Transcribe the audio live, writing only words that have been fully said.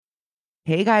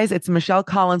Hey guys, it's Michelle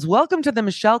Collins. Welcome to the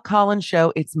Michelle Collins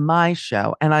Show. It's my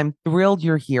show, and I'm thrilled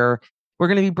you're here. We're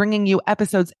going to be bringing you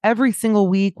episodes every single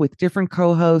week with different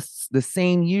co-hosts, the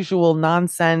same usual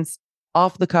nonsense,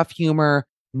 off-the-cuff humor,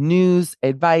 news,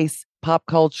 advice, pop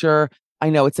culture. I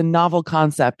know it's a novel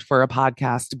concept for a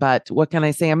podcast, but what can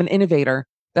I say? I'm an innovator.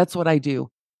 That's what I do.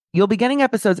 You'll be getting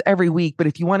episodes every week, but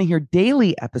if you want to hear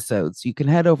daily episodes, you can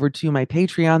head over to my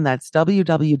Patreon. That's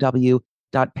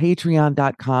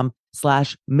www.patreon.com/Michcoll,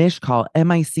 Michcoll.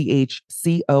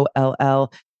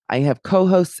 I have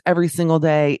co-hosts every single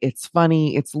day. It's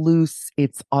funny, it's loose,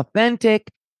 it's authentic.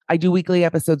 I do weekly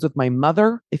episodes with my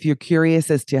mother. If you're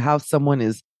curious as to how someone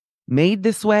is made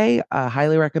this way, I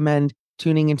highly recommend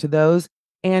tuning into those,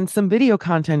 and some video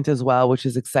content as well, which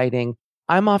is exciting.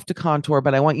 I'm off to Contour,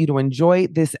 but I want you to enjoy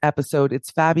this episode.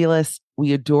 It's fabulous.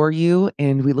 We adore you,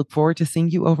 and we look forward to seeing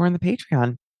you over on the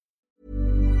Patreon.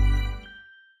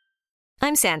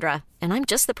 I'm Sandra, and I'm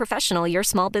just the professional your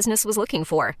small business was looking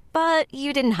for. But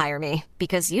you didn't hire me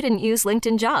because you didn't use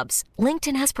LinkedIn Jobs.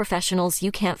 LinkedIn has professionals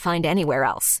you can't find anywhere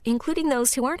else, including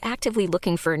those who aren't actively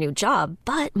looking for a new job,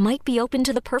 but might be open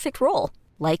to the perfect role,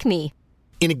 like me.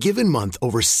 In a given month,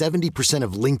 over 70%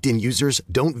 of LinkedIn users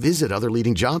don't visit other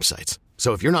leading job sites.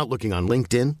 So if you're not looking on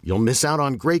LinkedIn, you'll miss out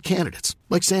on great candidates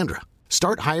like Sandra.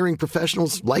 Start hiring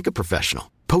professionals like a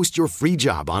professional. Post your free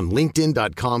job on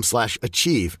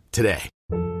linkedin.com/achieve today.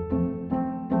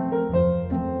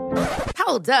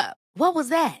 Hold up. What was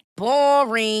that?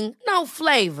 Boring. No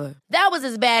flavor. That was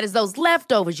as bad as those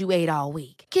leftovers you ate all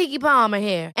week. Keke Palmer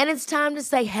here. And it's time to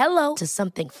say hello to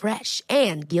something fresh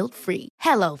and guilt-free.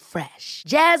 Hello Fresh.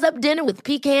 Jazz up dinner with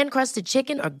pecan-crusted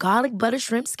chicken or garlic butter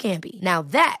shrimp scampi. Now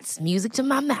that's music to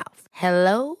my mouth.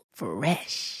 Hello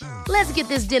Fresh. Let's get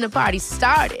this dinner party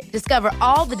started. Discover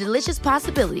all the delicious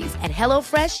possibilities at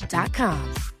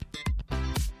hellofresh.com.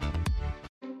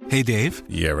 Hey, Dave.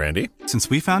 Yeah, Randy. Since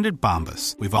we founded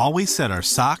Bombas, we've always said our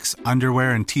socks,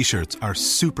 underwear, and T-shirts are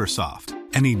super soft.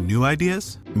 Any new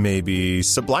ideas? Maybe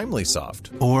sublimely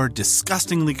soft. Or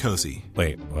disgustingly cozy.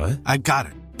 Wait, what? I got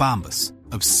it. Bombas.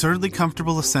 Absurdly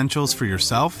comfortable essentials for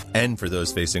yourself and for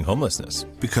those facing homelessness.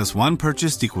 Because one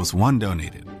purchased equals one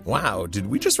donated. Wow, did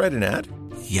we just write an ad?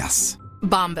 Yes.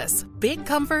 Bombas. Big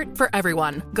comfort for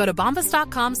everyone. Go to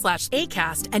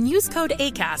bombas.com/ACAST and use code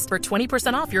ACAST for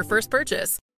 20% off your first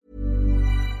purchase.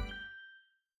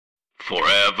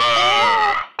 Forever.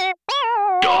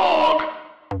 Dog.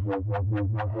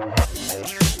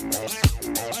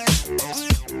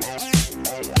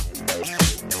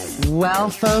 Well,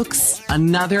 folks,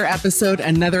 another episode,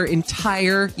 another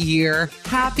entire year.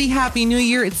 Happy New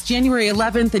Year. It's January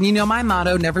 11th, and you know my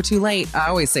motto, never too late. I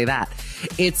always say that.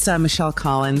 It's Michelle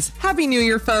Collins. Happy New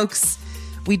Year, folks.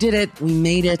 We did it. We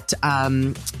made it.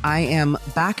 I am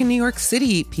back in New York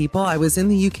City, people. I was in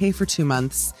the UK for 2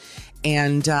 months.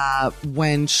 And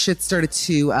when shit started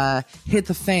to hit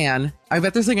the fan, I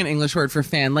bet there's like an English word for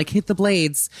fan, like hit the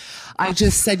blades. I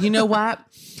just said, you know what?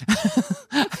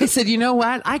 I said, you know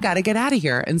what? I got to get out of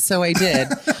here. And so I did.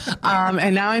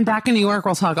 And now I'm back in New York.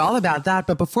 We'll talk all about that.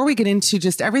 But before we get into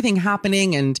just everything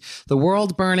happening and the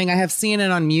world burning, I have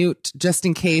CNN on mute just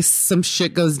in case some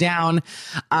shit goes down.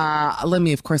 Let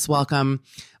me, of course, welcome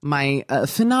my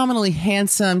phenomenally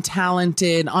handsome,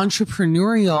 talented,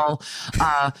 entrepreneurial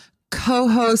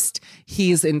co-host.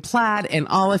 He's in plaid and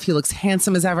olive. He looks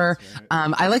handsome as ever.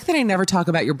 I like that I never talk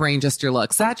about your brain, just your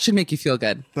looks. That should make you feel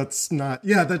good. That's not,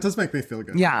 yeah, that does make me feel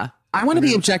good. Yeah. I want to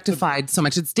be objectified so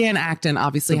much. It's Dan Acton,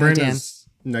 obviously. The brain Hi, Dan. is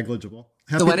negligible.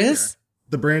 The what is?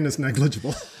 The brain is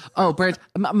negligible. Oh, Brett,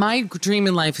 my dream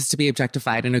in life is to be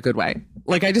objectified in a good way.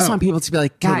 Like, I just want people to be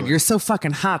like, God, totally. You're so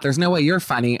fucking hot. There's no way you're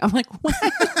funny. I'm like, what?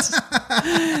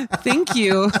 Thank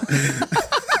you.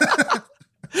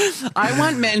 I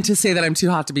want men to say that I'm too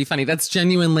hot to be funny. That's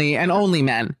genuinely, and only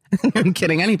men. I'm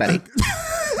kidding, anybody.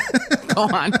 Go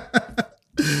on.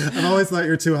 I've always thought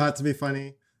you're too hot to be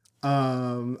funny.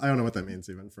 I don't know what that means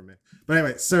even for me. But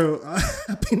anyway, so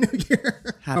Happy New Year.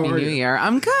 Happy New Year.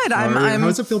 I'm good. How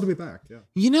does it feel to be back? Yeah.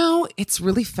 You know, it's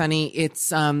really funny.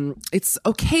 It's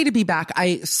okay to be back.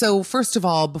 So first of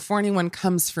all, before anyone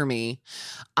comes for me,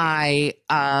 I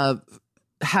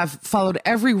have followed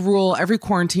every rule, every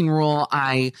quarantine rule.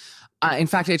 In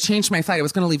fact, I changed my flight. I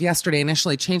was going to leave yesterday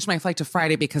initially, changed my flight to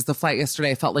Friday because the flight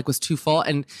yesterday I felt like was too full.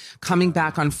 And coming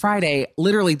back on Friday,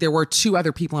 literally there were 2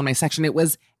 other people in my section. It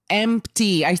was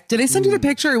empty. Did I send you the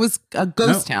picture? It was a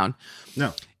ghost town.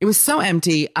 No. It was so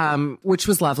empty, which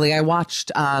was lovely. I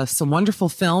watched some wonderful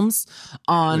films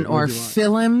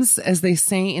films, as they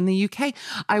say in the UK.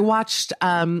 I watched,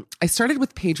 I started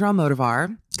with Pedro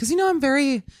Almodovar because, you know,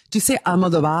 do you say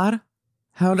Almodovar?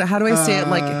 How do I say it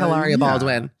like Hilaria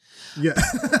Baldwin? Yeah.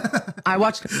 I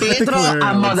watched Pedro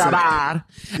Almodovar,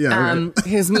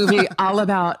 his movie all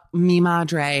about Mi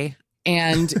Madre,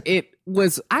 and it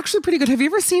was actually pretty good. Have you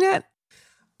ever seen it?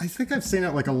 I think I've seen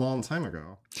it like a long time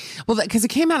ago. Well, because it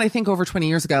came out, I think, over 20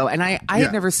 years ago, and I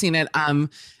had never seen it.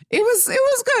 It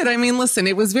was good. I mean, listen,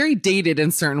 it was very dated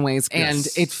in certain ways, and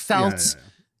it felt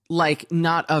like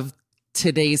not of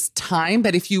today's time.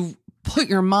 But if you put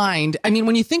your mind, I mean,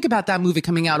 when you think about that movie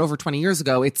coming out over 20 years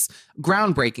ago, it's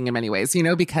groundbreaking in many ways,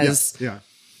 because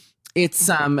it's,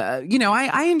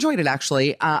 I enjoyed it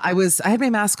actually. I had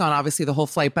my mask on obviously the whole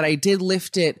flight, but I did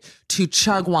lift it to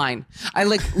chug wine. I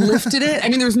lifted it. I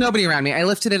mean, there was nobody around me. I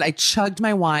lifted it. I chugged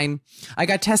my wine. I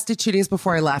got tested 2 days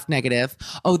before I left negative.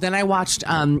 Oh, then I watched,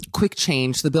 Quick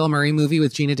Change, the Bill Murray movie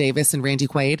with Gina Davis and Randy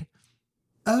Quaid.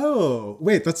 Oh,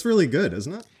 wait, that's really good,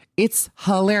 isn't it? It's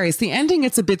hilarious. The ending,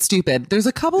 it's a bit stupid. There's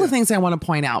a couple of things I want to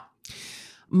point out.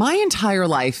 My entire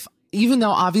life, even though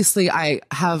obviously I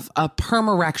have a perm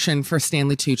erection for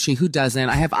Stanley Tucci, who doesn't?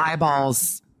 I have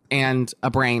eyeballs and a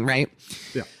brain, right?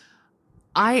 Yeah.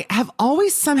 I have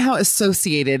always somehow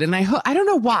associated, and I don't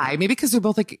know why, maybe because they're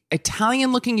both like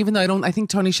Italian looking, even though I think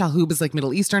Tony Shalhoub is like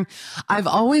Middle Eastern. I've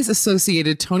always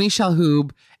associated Tony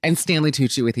Shalhoub and Stanley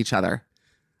Tucci with each other.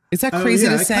 Is that crazy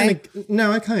to say?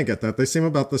 I kind of get that. They seem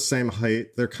about the same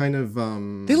height. They're kind of...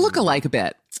 they look alike a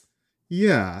bit.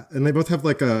 Yeah. And they both have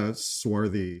like a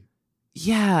swarthy...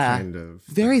 Yeah. Kind of.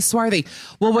 Very swarthy.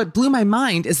 Well, what blew my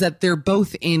mind is that they're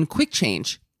both in Quick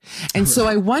Change. And so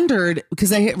I wondered,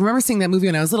 because I remember seeing that movie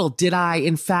when I was little, did I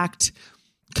in fact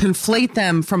conflate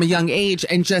them from a young age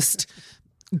and just...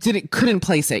 couldn't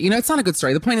place it. It's not a good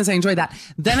story. The point is I enjoyed that.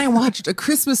 Then I watched a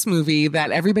Christmas movie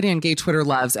that everybody on gay Twitter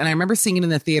loves. And I remember seeing it in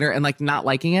the theater and like not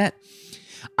liking it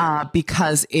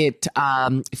because it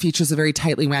features a very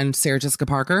tightly wound Sarah Jessica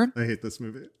Parker. I hate this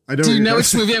movie. Do you know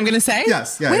which movie I'm going to say?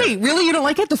 Yes. Yeah, Wait, really? You don't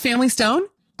like it? The Family Stone?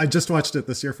 I just watched it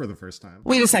this year for the first time.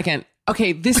 Wait a second.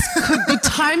 Okay, the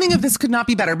timing of this could not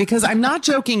be better because I'm not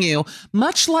joking you.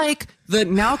 Much like the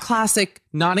now classic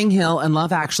Notting Hill and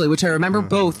Love Actually, which I remember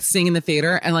both seeing in the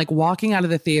theater and like walking out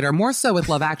of the theater, more so with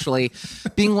Love Actually,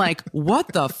 being like,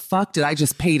 what the fuck did I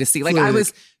just pay to see? Like I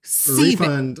was seething.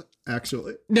 Refund,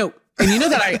 actually. No. And you know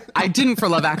that I didn't for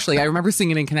Love Actually. I remember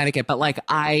seeing it in Connecticut, but like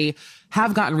I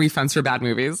have gotten refunds for bad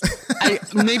movies.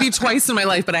 Maybe twice in my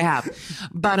life, but I have.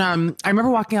 But I remember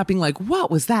walking out being like,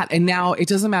 what was that? And now it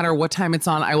doesn't matter what time it's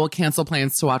on. I will cancel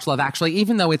plans to watch Love Actually,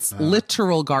 even though it's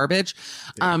literal garbage.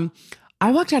 Yeah.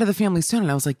 I walked out of The Family Stone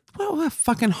and I was like, what a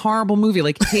fucking horrible movie.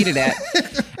 Like hated it.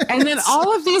 And then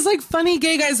all of these like funny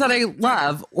gay guys that I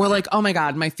love were like, oh my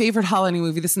God, my favorite holiday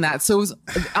movie, this and that. So it was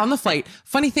on the flight.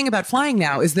 Funny thing about flying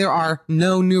now is there are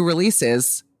no new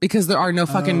releases because there are no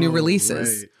fucking new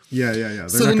releases. Right. Yeah. They're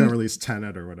not going to release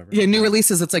Tenet or whatever. Yeah, new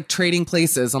releases. It's like Trading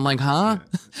Places. I'm like, huh?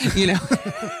 Yeah.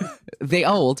 They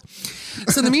old.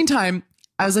 So in the meantime,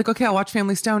 I was like, okay, I'll watch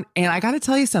Family Stone. And I got to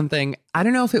tell you something. I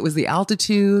don't know if it was the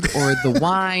altitude or the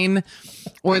wine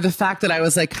or the fact that I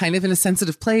was like kind of in a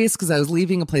sensitive place because I was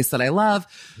leaving a place that I love.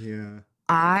 Yeah.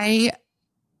 I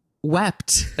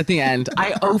wept at the end.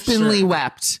 I openly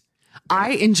wept.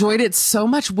 I enjoyed it so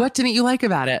much. What didn't you like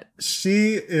about it?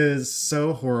 She is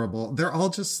so horrible. They're all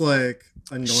just like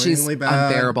annoyingly bad.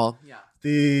 Unbearable. Yeah.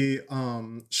 The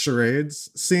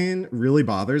charades scene really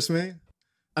bothers me.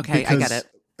 Okay, I get it.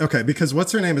 Okay, because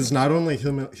what's her name is not only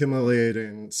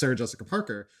humiliating Sarah Jessica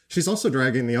Parker, she's also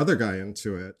dragging the other guy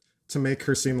into it to make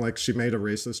her seem like she made a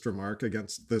racist remark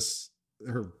against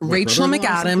her Rachel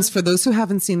McAdams. For those who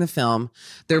haven't seen the film,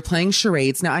 they're playing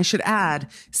charades. Now, I should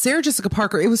add, Sarah Jessica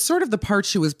Parker, it was sort of the part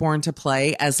she was born to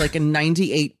play as like a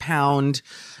 98-pound,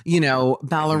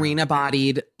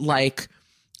 ballerina-bodied, like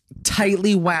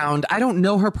tightly wound. I don't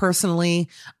know her personally.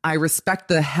 I respect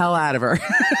the hell out of her.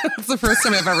 It's the first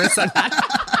time I've ever said that.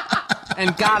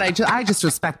 And God, I just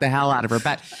respect the hell out of her.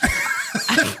 But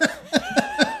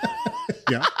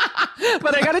yeah.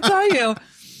 But I got to tell you,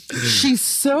 she's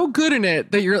so good in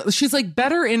it that she's like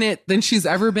better in it than she's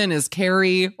ever been as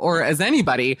Carrie or as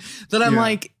anybody, that I'm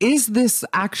like, is this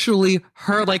actually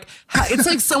her? Like, it's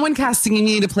like someone casting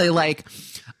me to play like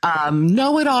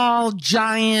know-it-all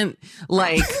giant,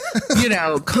 like,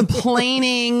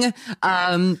 complaining,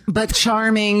 but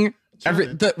charming.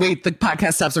 Wait, the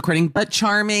podcast stops recording, but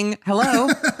charming. Hello.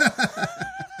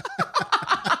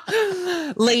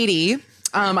 Lady.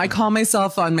 I call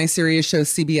myself on my serious show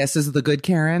CBS's The Good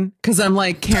Karen because I'm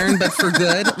like Karen, but for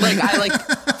good. Like I like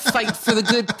fight for the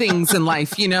good things in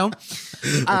life,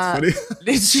 That's funny.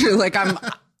 It's true. Like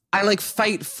I like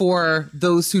fight for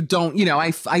those who don't, you know,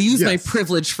 I use my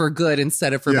privilege for good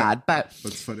instead of for bad. But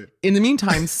that's funny. In the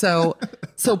meantime,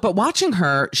 but watching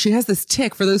her, she has this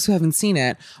tick, for those who haven't seen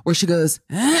it, where she goes,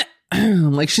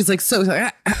 like she's like, so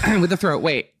with the throat.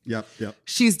 Wait. Yep.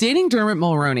 She's dating Dermot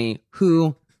Mulroney,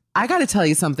 who I got to tell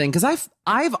you something, because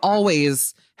I've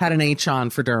always had an H on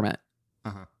for Dermot.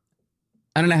 Uh-huh.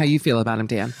 I don't know how you feel about him,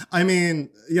 Dan. I mean,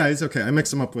 yeah, he's okay. I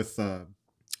mix him up with Dermot.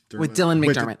 With Dylan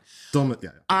McDermott. Dylan, yeah.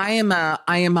 I am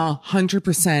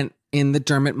 100% in the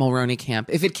Dermot Mulroney camp.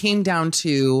 If it came down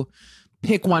to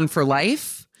pick one for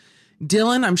life,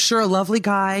 Dylan, I'm sure a lovely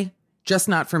guy, just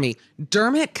not for me.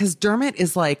 Dermot, because Dermot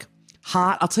is like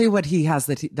hot. I'll tell you what he has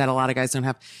that a lot of guys don't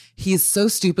have. He's so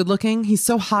stupid looking. He's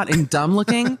so hot and dumb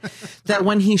looking that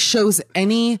when he shows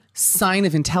any sign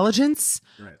of intelligence,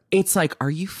 it's like, are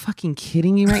you fucking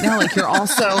kidding me right now? Like, you're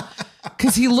also,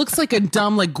 because he looks like a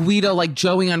dumb, like Guido, like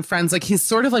Joey on Friends. Like, he's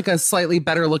sort of like a slightly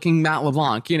better looking Matt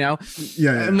LeBlanc, you know?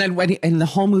 Yeah. And then in the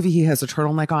whole movie, he has a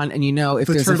turtleneck on, and you know, if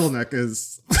the there's turtleneck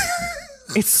is,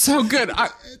 it's so good.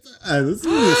 This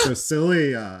movie is so silly.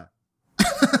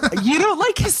 You don't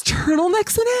like his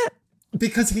turtlenecks in it?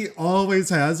 Because he always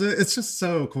has it. It's just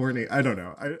so corny. I don't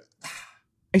know.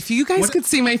 If you guys could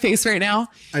see my face right now,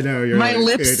 I know you're my like,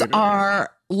 lips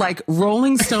are like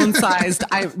Rolling Stone sized.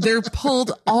 They're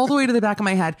pulled all the way to the back of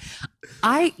my head.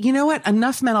 You know what?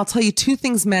 Enough men. I'll tell you two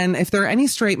things, men. If there are any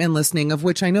straight men listening, of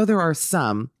which I know there are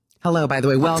some. Hello, by the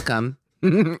way, welcome.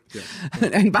 And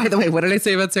by the way, what did I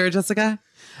say about Sarah Jessica?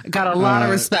 I got a lot of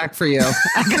respect for you.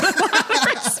 I got a lot of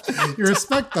respect. You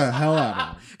respect the hell out of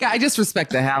him. I just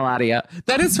respect the hell out of you.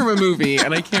 That is from a movie,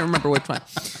 and I can't remember which one.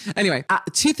 Anyway,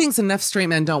 two things enough straight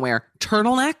men don't wear.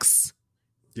 Turtlenecks.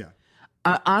 Yeah.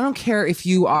 I don't care if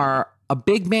you are a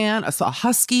big man, a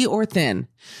husky, or thin.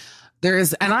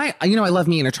 And I love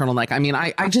me in a turtleneck. I mean,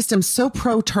 I just am so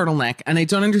pro turtleneck, and I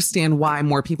don't understand why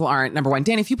more people aren't. Number one,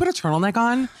 Dan, if you put a turtleneck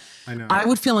on, I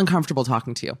would feel uncomfortable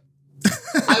talking to you.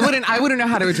 I wouldn't know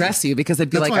how to address you, because I'd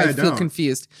be like, I feel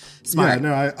confused. Smart. Yeah,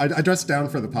 no, I dressed down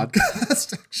for the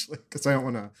podcast, actually, because I don't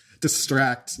want to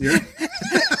distract you.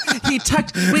 He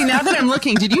tucked. Wait, now that I'm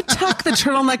looking, did you tuck the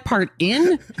turtleneck part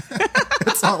in?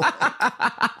 It's all.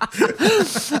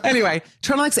 Anyway,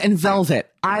 turtlenecks and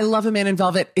velvet. I love a man in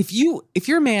velvet. If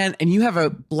you're a man and you have a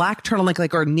black turtleneck,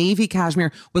 like, or navy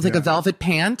cashmere with like a velvet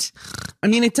pant, I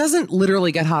mean, it doesn't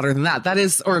literally get hotter than that. That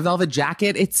is, or a velvet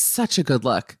jacket. It's such a good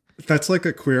look. That's like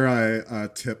a Queer Eye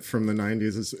tip from the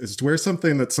 90s is to wear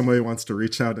something that somebody wants to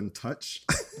reach out and touch.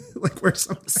 Like, wear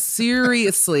something.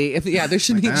 Seriously. There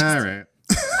should be just... All right.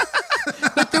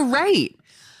 But they're right.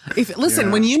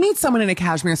 When you meet someone in a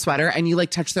cashmere sweater and you like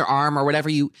touch their arm or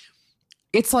whatever,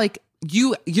 it's like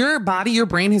your body, your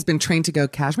brain has been trained to go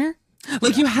cashmere.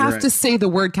 Like, you have to say the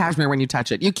word cashmere when you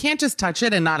touch it. You can't just touch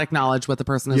it and not acknowledge what the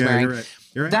person is wearing.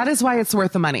 You're right. That is why it's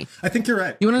worth the money. I think you're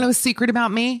right. You want to know a secret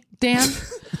about me, Dan?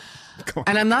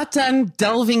 And I'm not done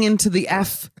delving into the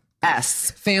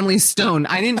FS, Family Stone.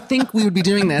 I didn't think we would be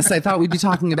doing this. I thought we'd be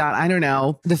talking about, I don't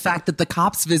know, the fact that the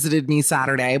cops visited me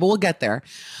Saturday, but we'll get there.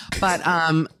 But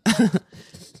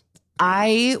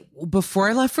before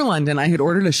I left for London, I had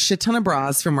ordered a shit ton of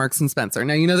bras from Marks and Spencer.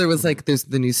 Now, you know, there's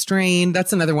the new strain.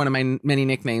 That's another one of my many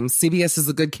nicknames. CBS is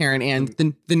the good Karen, and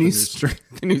the new strain.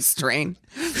 The new strain.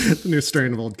 The new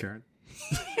strain of old Karen.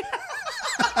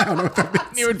 I don't know what that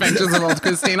means. New Adventures of Old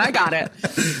Christine. I got it.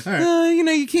 Right.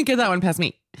 You can't get that one past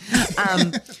me.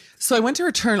 So I went to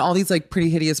return all these like pretty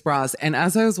hideous bras. And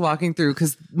as I was walking through,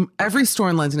 because every store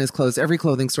in London is closed, every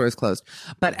clothing store is closed,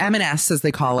 but M&S, as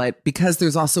they call it, because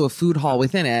there's also a food hall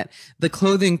within it, the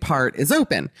clothing part is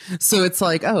open. So it's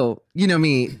like, oh, you know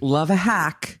me, love a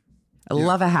hack. I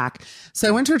love a hack. So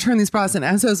I went to return these bras, and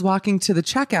as I was walking to the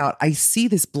checkout, I see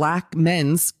this black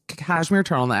men's cashmere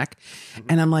turtleneck,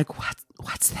 and I'm like,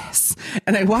 what's this?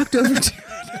 And I walked over to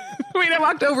it. I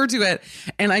walked over to it,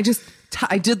 and I just,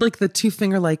 I did like the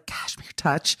 2-finger like cashmere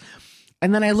touch.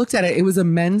 And then I looked at it. It was a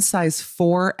men's size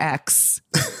 4X.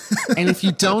 And if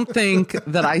you don't think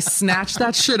that I snatched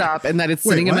that shit up and that it's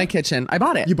sitting in my kitchen, I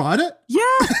bought it. You bought it?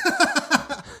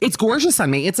 Yeah. It's gorgeous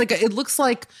on me. It's like, it looks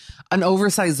like an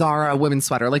oversized Zara women's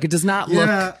sweater. Like, it does not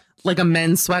look like a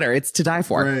men's sweater. It's to die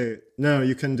for. Right. No,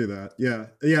 you can do that. Yeah.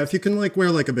 Yeah. If you can like wear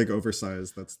like a big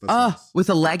oversized, that's nice. With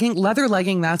a leather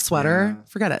legging, that sweater,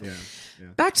 forget it. Yeah.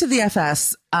 Back to the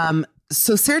FS.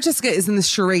 So Sarah Jessica is in the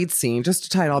charade scene, just to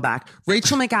tie it all back.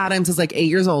 Rachel McAdams is like 8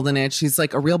 years old in it. She's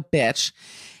like a real bitch.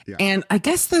 Yeah. And I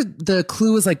guess the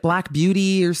clue was like Black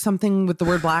Beauty or something with the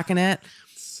word black in it.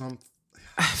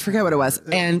 I forget what it was.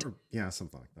 And yeah,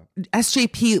 something like that.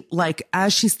 SJP, like,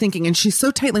 as she's thinking, and she's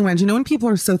so tightly wound. You know when people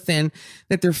are so thin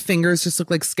that their fingers just look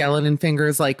like skeleton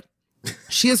fingers? Like,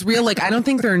 She has real, like, I don't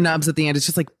think there are nubs at the end. It's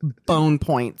just like bone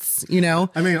points, you know?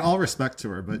 I mean, all respect to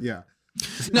her, but yeah.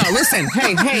 No, listen.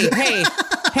 Hey.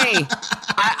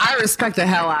 I respect the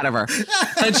hell out of her.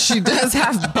 But she does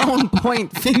have bone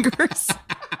point fingers.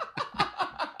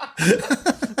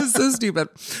 It's so stupid.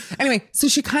 Anyway, so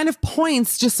she kind of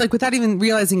points, just like without even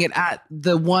realizing it, at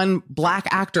the one black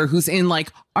actor who's in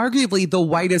like arguably the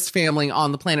whitest family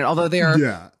on the planet, although they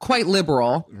are quite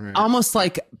liberal, almost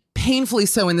like painfully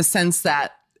so in the sense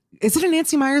that, is it a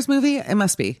Nancy Meyers movie? It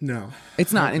must be. No,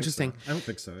 it's not. Interesting. So. I don't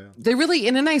think so. Yeah. They really,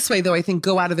 in a nice way, though, I think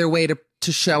go out of their way to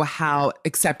show how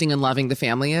accepting and loving the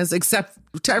family is, except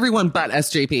to everyone but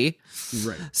SJP.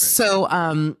 Right. So,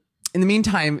 in the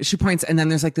meantime, she points, and then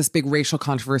there's like this big racial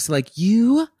controversy, like,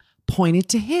 you pointed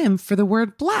to him for the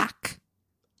word black.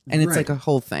 And it's like a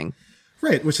whole thing.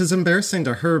 Right, which is embarrassing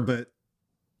to her, but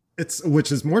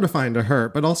which is mortifying to her,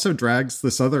 but also drags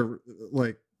this other,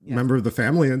 like, member of the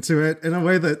family into it in a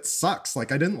way that sucks.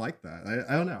 Like, I didn't like that.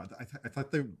 I don't know. I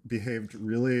thought they behaved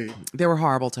really... They were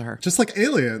horrible to her. Just like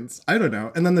aliens. I don't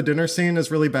know. And then the dinner scene is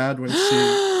really bad when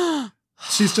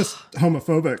she's just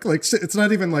homophobic. Like, it's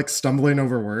not even like stumbling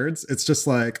over words. It's just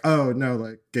like, oh no,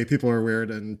 like gay people are weird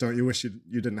and don't you wish you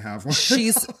didn't have one?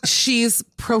 She's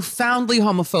profoundly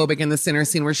homophobic in this dinner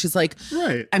scene where she's like,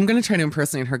 right. I'm going to try to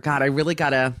impersonate her. God, I really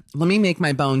let me make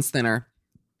my bones thinner.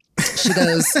 She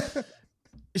goes,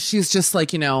 she's just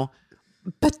like, you know,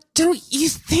 but don't you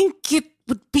think it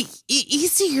would be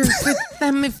easier for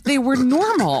them if they were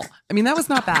normal? I mean, that was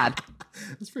not bad.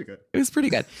 It's pretty good. It was pretty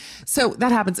good. So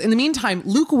that happens. In the meantime,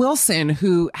 Luke Wilson,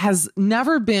 who has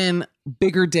never been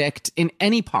bigger dicked in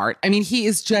any part. I mean, he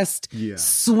is just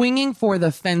swinging for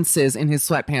the fences in his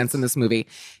sweatpants in this movie.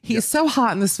 He is so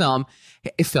hot in this film,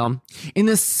 in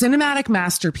this cinematic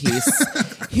masterpiece.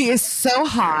 He is so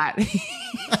hot.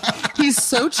 He's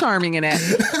so charming in it.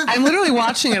 I'm literally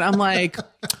watching it. I'm like,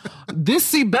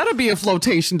 this better be a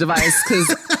flotation device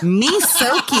because me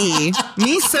soaky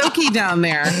down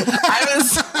there.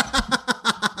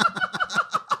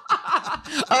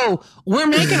 Oh, we're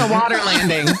making a water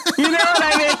landing. You know what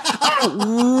I mean?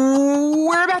 Oh,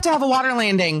 we're about to have a water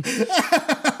landing.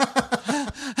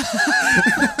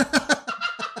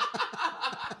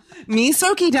 Me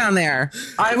soaky down there.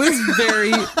 I was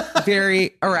very,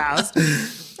 very aroused.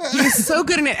 He's so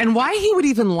good in it. And why he would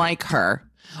even like her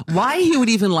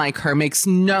makes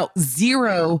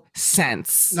zero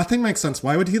sense. Nothing makes sense.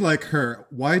 Why would he like her?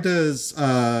 Why does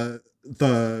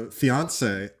the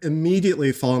fiance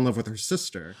immediately fall in love with her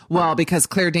sister? Well, because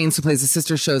Claire Danes, who plays the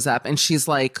sister, shows up and she's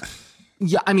like,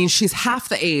 yeah, I mean, she's half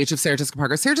the age of Sarah Jessica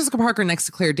Parker. Sarah Jessica Parker next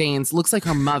to Claire Danes looks like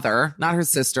her mother, not her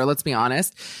sister, let's be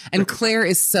honest. And Claire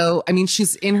is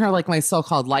she's in her like my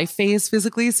so-called life phase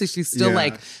physically. So she's still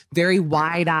like very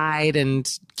wide-eyed and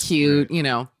cute, you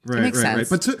know. It makes sense.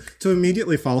 But to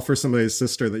immediately fall for somebody's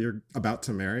sister that you're about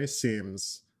to marry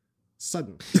seems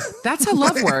sudden. That's how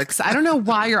love works. I don't know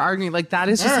why you're arguing. Like, that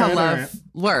is just how love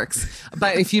works.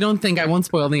 But if you don't think, I won't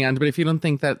spoil the end, but if you don't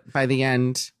think that by the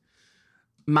end...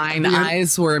 Mine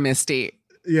eyes were misty.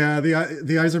 Yeah,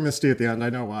 the eyes are misty at the end.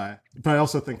 I know why. But I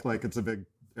also think like it's a big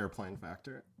airplane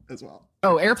factor as well.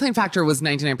 Oh, airplane factor was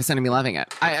 99% of me loving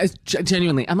it. I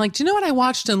genuinely, I'm like, do you know what I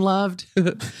watched and loved?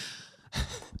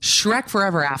 Shrek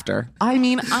Forever After. I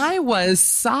mean, I was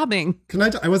sobbing.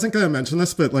 I wasn't going to mention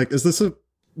this, but like,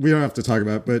 we don't have to talk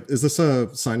about it, but is this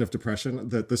a sign of depression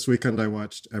that this weekend I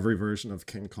watched every version of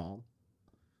King Kong?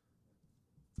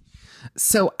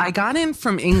 So I got in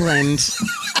from England.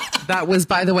 That was,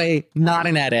 by the way, not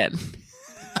an edit.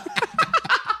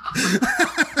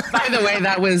 By the way,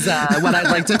 that was what I'd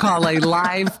like to call a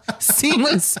live,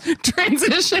 seamless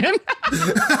transition.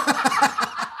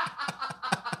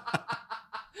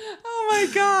 Oh my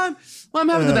God. Well, I'm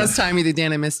having the best time with you,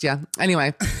 Dan. I missed you.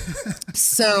 Anyway,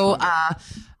 so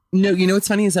no, you know what's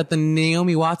funny is that the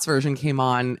Naomi Watts version came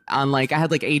on like, I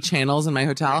had like 8 channels in my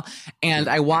hotel, and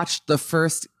I watched the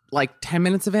first like 10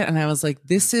 minutes of it, and I was like,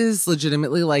 this is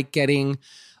legitimately like getting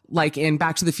like in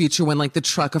Back to the Future when like the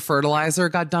truck of fertilizer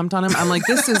got dumped on him. I'm like,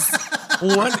 this is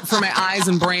what for my eyes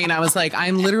and brain. I was like,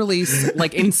 I'm literally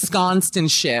like ensconced in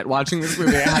shit watching this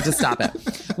movie. I had to stop it.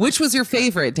 Which was your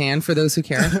favorite, Dan, for those who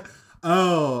care?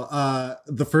 Oh,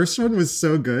 the first one was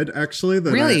so good, actually,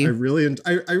 that really?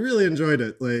 I really enjoyed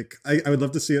it. Like, I would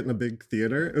love to see it in a big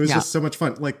theater. It was just so much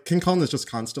fun. Like, King Kong is just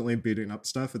constantly beating up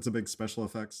stuff. It's a big special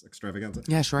effects extravaganza.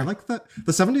 Yeah, sure. I like that.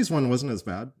 The 70s one wasn't as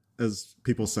bad as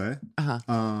people say, but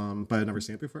I'd never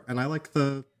seen it before. And I like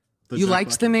the You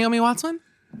liked the Naomi Watts one?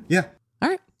 Yeah. All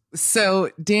right. So,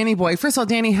 Danny boy, first of all,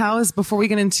 Danny, before we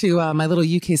get into my little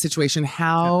UK situation,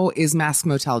 how is Mask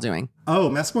Motel doing? Oh,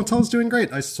 Mask Motel is doing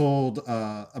great. I sold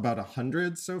about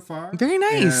 100 so far. Very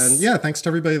nice. And yeah, thanks to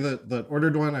everybody that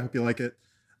ordered one. I hope you like it.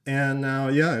 And now,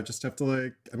 I just have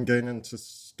to I'm getting into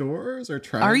stores or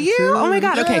trying. Are you? To. Oh my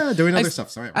God. Yeah, okay. Doing other stuff.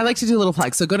 So I like to do a little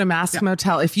plug. So go to Mask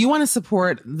Motel. If you want to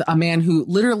support a man who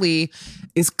literally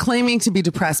is claiming to be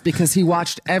depressed because he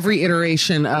watched every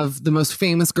iteration of the most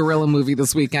famous gorilla movie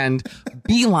this weekend,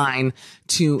 beeline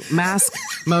to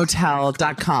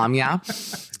maskmotel.com. Yeah.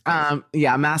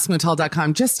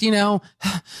 Maskmotel.com. Just,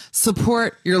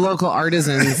 support your local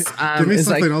artisans. Give me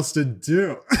something else to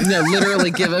do. No, literally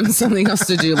give him something else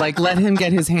to do. Let him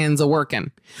get his hands a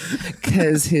working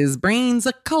because his brain's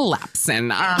a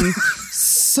collapsing.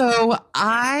 So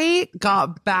I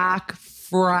got back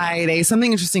Friday.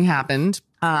 Something interesting happened.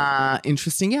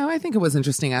 Interesting. Yeah, I think it was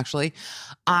interesting, actually.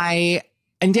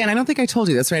 And Dan, I don't think I told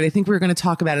you this, right? I think we were going to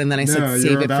talk about it, and then I said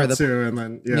save it for the... to, and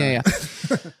then, yeah.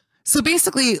 So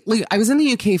basically, I was in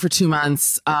the UK for 2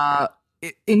 months,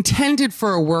 intended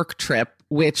for a work trip,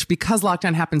 which because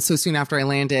lockdown happened so soon after I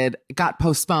landed, got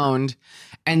postponed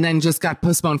and then just got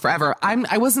postponed forever.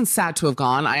 I wasn't sad to have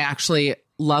gone. I actually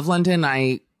love London.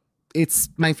 It's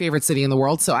my favorite city in the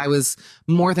world. So I was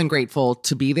more than grateful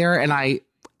to be there. And I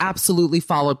absolutely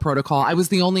followed protocol. I was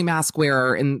the only mask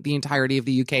wearer in the entirety of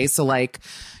the UK. So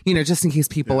just in case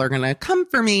people are going to come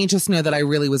for me, just know that I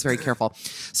really was very careful.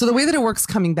 So the way that it works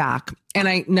coming back, and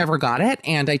I never got it,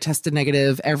 and I tested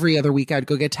negative every other week. I'd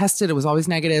go get tested. It was always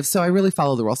negative. So I really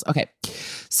followed the rules. Okay.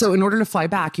 So in order to fly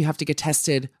back, you have to get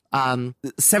tested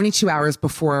 72 hours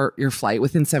before your flight,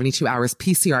 within 72 hours,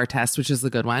 PCR test, which is the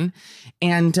good one.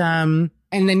 And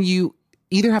then you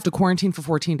either have to quarantine for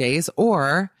 14 days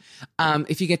or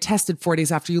if you get tested 4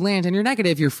 days after you land and you're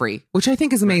negative, you're free, which I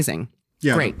think is amazing.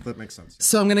 Yeah, great. That makes sense. Yeah.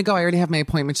 So I'm going to go. I already have my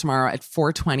appointment tomorrow at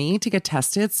 4:20 to get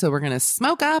tested. So we're going to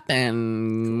smoke up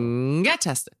and get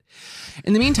tested.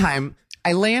 In the meantime,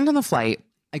 I land on the flight.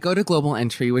 I go to Global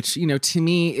Entry, which, to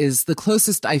me is the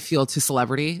closest I feel to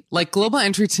celebrity. Global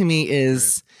Entry to me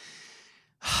is...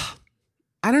 Right.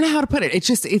 I don't know how to put it. It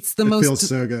feels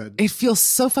so good. It feels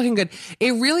so fucking good.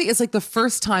 It really is the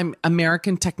first time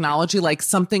American technology,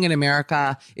 something in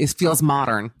America feels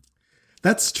modern.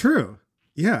 That's true.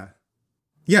 Yeah.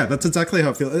 Yeah, that's exactly how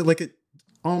it feels. It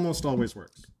almost always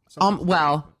works.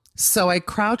 So I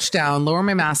crouch down, lower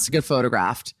my mask to get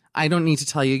photographed. I don't need to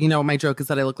tell you. My joke is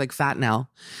that I look like Fat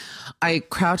Nell. I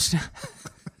crouched...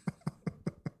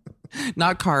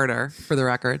 Not Carter, for the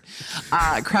record.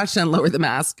 Crouch down, lower the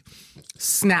mask.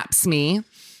 Snaps me,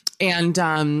 and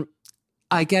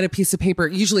I get a piece of paper.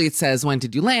 Usually it says, when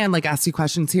did you land? Ask you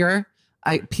questions here.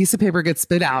 Piece of paper gets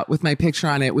spit out with my picture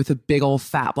on it with a big old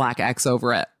fat black X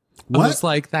over it. What? I was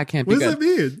like, that can't be good. What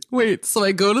does that mean? Wait, so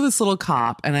I go to this little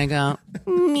cop and I go,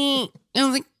 me. I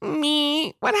was like,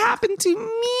 me? What happened to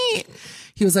me?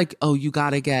 He was like, oh, you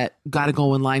gotta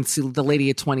go in line, see the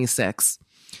lady at 26.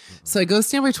 So I go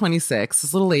stand by 26.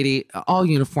 This little lady, all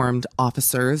uniformed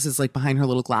officers, is behind her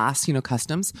little glass,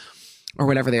 customs or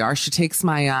whatever they are. She takes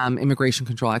my immigration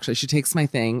control, actually. She takes my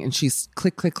thing and she's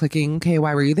clicking. Okay,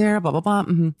 why were you there? Blah, blah, blah.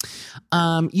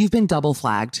 Mm-hmm. You've been double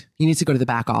flagged. You need to go to the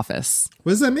back office.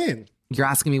 What does that mean? You're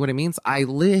asking me what it means? I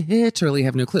literally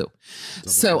have no clue.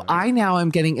 So I now am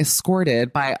getting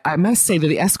escorted by, I must say that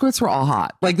the escorts were all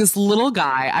hot. This little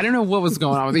guy, I don't know what was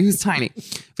going on with him. He was tiny,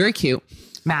 very cute,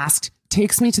 masked.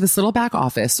 Takes me to this little back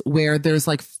office where there's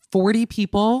 40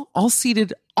 people all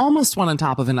seated almost one on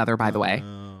top of another, by the way.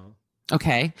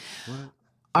 Okay.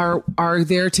 What? Are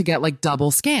there to get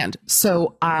double scanned.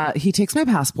 So he takes my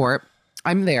passport.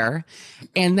 I'm there.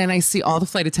 And then I see all the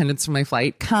flight attendants from my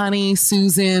flight. Connie,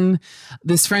 Susan,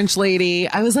 this French lady.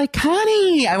 I was like,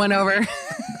 Connie. I went over.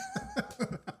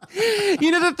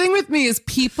 The thing with me is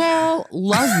people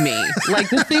love me.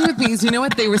 The thing with me is, you know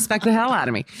what? They respect the hell out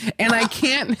of me. And I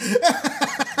can't.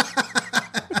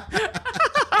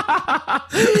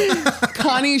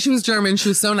 Connie, she was German. She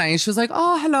was so nice. She was like,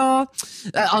 oh, hello.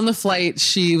 On the flight,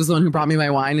 she was the one who brought me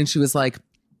my wine. And she was like,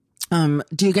 do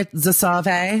you get the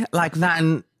survey?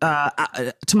 Then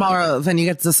tomorrow, when you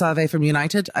get the survey from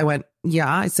United? I went,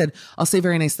 yeah. I said, I'll say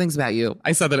very nice things about you.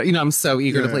 I said that, I'm so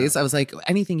eager to please. I was like,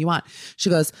 anything you want. She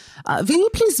goes, will you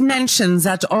please mention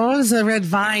that all the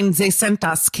red wine they sent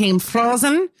us came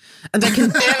frozen? And they can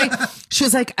barely... She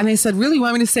was like, and I said, really, you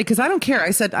want me to say? Because I don't care.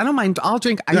 I said, I don't mind. I'll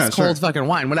drink ice cold fucking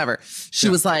wine, whatever. She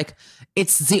was like,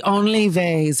 it's the only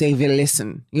way they will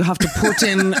listen. You have to put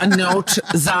in a note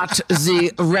that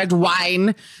the red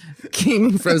wine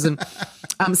came frozen.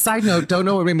 Side note, don't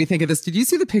know what made me think of this. Did you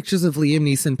see the pictures of Liam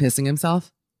Neeson pissing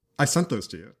himself? I sent those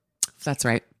to you. That's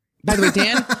right. By the way,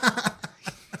 Dan,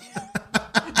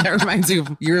 that reminds me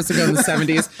of years ago in the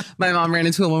 70s. My mom ran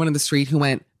into a woman in the street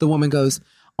the woman goes,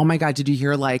 "Oh my God, did you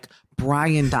hear like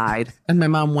Brian died?" And my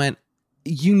mom went,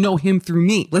 "You know him through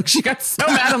me." Like she got so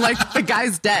mad. I'm like, the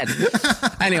guy's dead.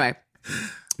 Anyway,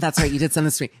 that's right. You did send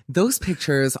this to me. Those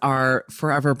pictures are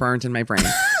forever burned in my brain.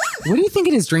 What do you think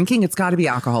it is drinking? It's got to be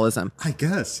alcoholism. I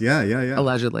guess. Yeah.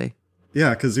 Allegedly.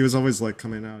 Yeah, because he was always like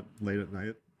coming out late at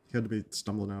night. He had to be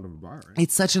stumbling out of a bar. Right?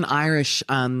 It's such an Irish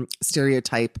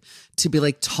stereotype to be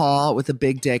like tall with a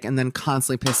big dick and then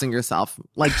constantly pissing yourself,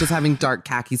 like just having dark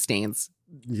khaki stains.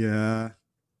 Yeah.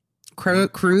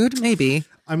 Crude, maybe.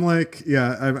 I'm like,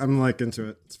 yeah, I'm like into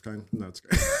it. It's fine. No, it's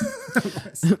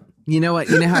great. You know what?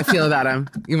 You know how I feel about him.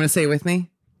 You want to say it with me?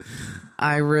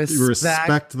 I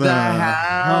respect the hell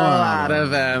out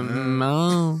of him.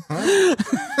 Oh.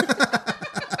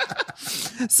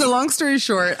 So long story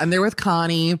short, I'm there with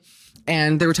Connie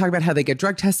and they were talking about how they get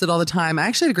drug tested all the time. I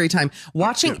actually had a great time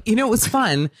watching. You know, it was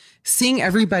fun seeing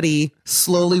everybody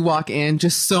slowly walk in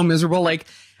just so miserable. Like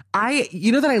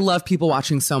you know that I love people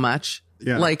watching so much.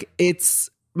 Yeah. Like it's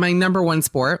my number one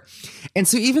sport. And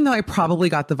so even though I probably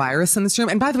got the virus in this room,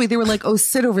 and by the way, they were like, "Oh,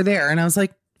 sit over there." And I was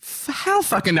like, hell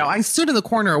fucking no. I stood in the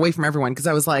corner away from everyone because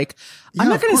I was like, I'm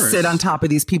not going to sit on top of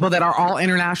these people that are all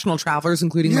international travelers,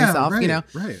 including myself, right, you know?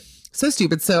 Right. So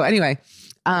stupid. So anyway,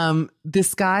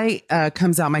 this guy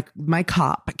comes out, my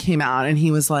cop came out and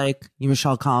he was like, "You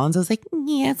Michelle Collins?" I was like,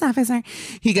 "Yes, officer."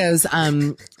 He goes,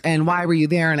 "And why were you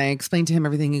there?" And I explained to him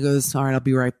everything. He goes, "All right, I'll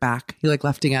be right back." He like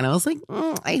left again. I was like,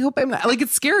 I hope I'm not, like,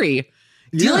 it's scary.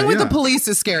 Dealing with the police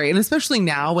is scary. And especially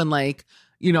now when like,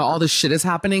 you know, all this shit is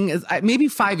happening. Maybe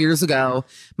 5 years ago,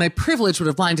 my privilege would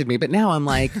have blinded me. But now I'm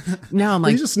like,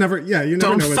 you just never, you never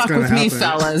don't know what's fuck going with to happen. me,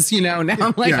 fellas. You know, now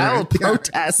I'm like, I will right.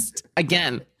 protest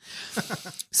again.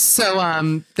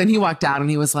 So then he walked out and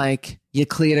he was like, "You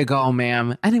clear to go,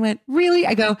 ma'am." And I went, "Really?"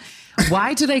 I go,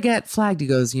 "Why did I get flagged?" He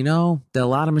goes, "You know, there are a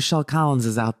lot of Michelle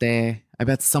Collinses out there. I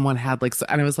bet someone had like,"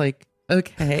 and I was like,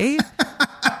 "Okay."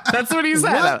 That's what he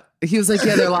said. What? He was like,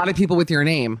 "Yeah, there are a lot of people with your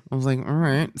name." I was like, "All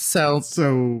right." So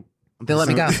they let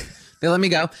me go. They let me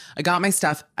go. I got my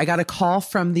stuff. I got a call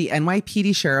from the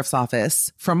NYPD sheriff's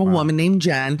office from a woman named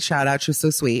Jen. Shout out. She was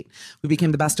so sweet. We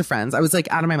became the best of friends. I was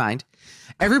like out of my mind.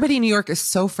 Everybody in New York is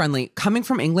so friendly. Coming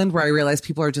from England, where I realized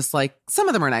people are just like, some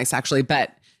of them are nice actually,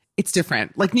 but it's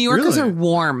different. Like New Yorkers are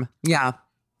warm. Yeah.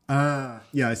 Yeah,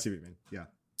 I see what you mean. Yeah.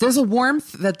 There's a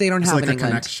warmth that they don't have like in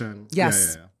England. Connection.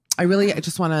 Yes. Yeah. I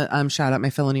just want to shout out my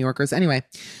fellow New Yorkers. Anyway,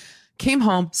 came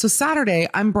home. So Saturday,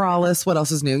 I'm braless. What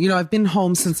else is new? You know, I've been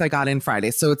home since I got in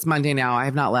Friday. So it's Monday now. I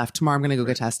have not left. Tomorrow I'm going to go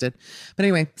get tested. But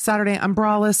anyway, Saturday, I'm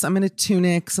braless. I'm in a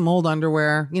tunic, some old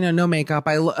underwear, you know, no makeup.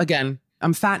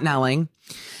 I'm fat Nelling.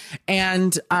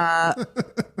 And I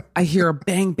hear a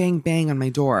bang, bang, bang on my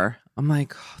door. I'm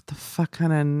like, what the fuck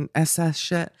kind of SS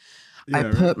shit? Yeah, I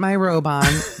put my robe on,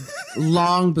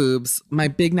 long boobs, my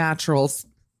big naturals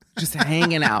just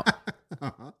hanging out.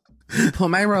 Put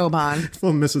my robe on.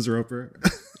 Full Mrs. Roper.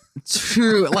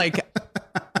 True, like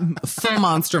full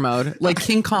monster mode, like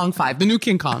King Kong 5, the new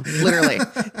King Kong, literally.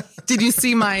 Did you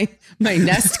see my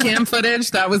Nest Cam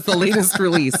footage? That was the latest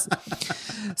release.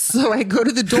 So I go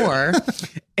to the door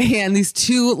and these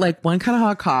two, like one kind of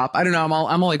hot cop, I don't know, I'm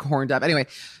all like horned up. Anyway,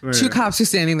 two cops are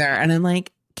standing there and I'm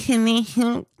like, "Can they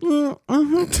help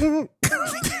you?"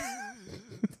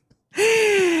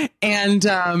 And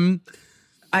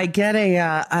I get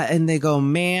and they go,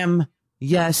 "Ma'am,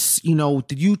 yes, you know,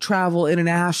 did you travel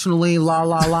internationally? La,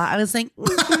 la, la." I was like,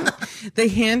 They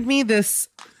hand me this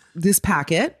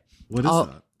packet. What is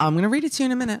that? I'm going to read it to you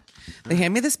in a minute. They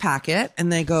hand me this packet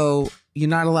and they go, "You're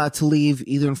not allowed to leave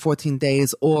either in 14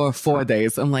 days or 4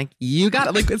 days. I'm like, you got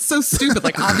it. Like, it's so stupid.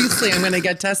 Like, obviously I'm going to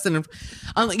get tested. And,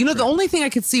 you know, the only thing I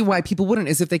could see why people wouldn't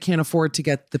is if they can't afford to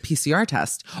get the PCR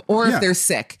test or if they're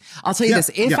sick. I'll tell you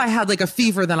this. If I had like a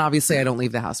fever, then obviously I don't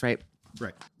leave the house. Right.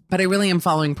 Right. But I really am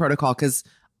following protocol because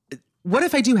what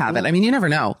if I do have it? I mean, you never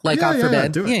know. Like, God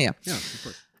forbid. Yeah, of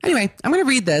course. Anyway, I'm going to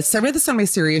read this. I read this on my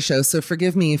Sirius show, so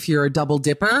forgive me if you're a double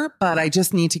dipper, but I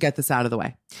just need to get this out of the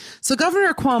way. So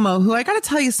Governor Cuomo, who I got to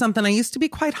tell you something, I used to be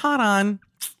quite hot on,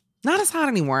 not as hot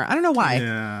anymore. I don't know why.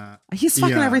 Yeah. He's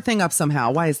fucking everything up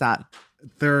somehow. Why is that?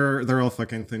 They're all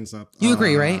fucking things up. You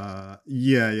agree, right?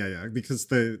 Yeah. Because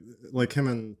they, like him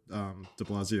and de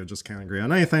Blasio just can't agree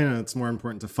on anything, and it's more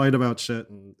important to fight about shit.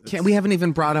 And we haven't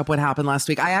even brought up what happened last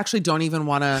week. I actually don't even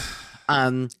want to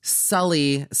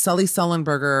Sully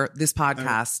Sullenberger, this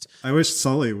podcast. I wish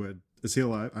Sully would. Is he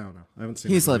alive? I don't know. I haven't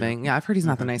seen him. He's living. Yeah, I've heard he's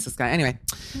not the nicest guy. Anyway,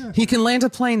 he can land a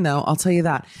plane, though. I'll tell you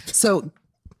that. So,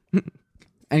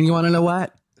 and you want to know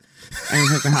what? I'm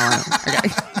taking how okay.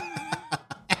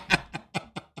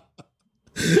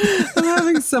 I'm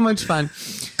having so much fun.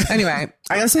 Anyway,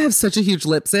 I also have such a huge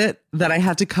lip zit that I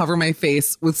had to cover my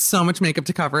face with so much makeup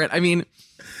to cover it. I mean,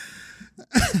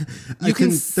 you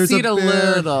can see it a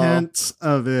little hint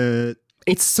of it.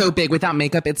 It's so big. Without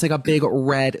makeup, it's like a big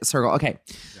red circle. Okay.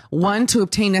 1, to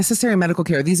obtain necessary medical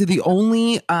care. These are the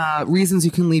only reasons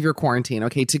you can leave your quarantine.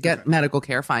 Okay. To get medical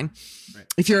care, fine. Right.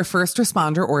 If you're a first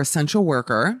responder or essential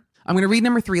worker, I'm going to read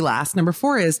number 3 last. Number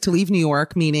 4 is to leave New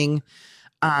York, meaning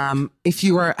if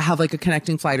you have like a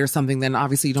connecting flight or something, then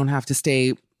obviously you don't have to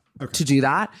stay to do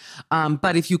that.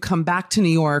 But if you come back to New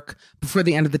York before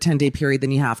the end of the 10-day period,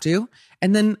 then you have to.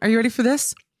 And then, are you ready for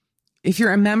this? If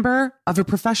you're a member of a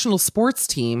professional sports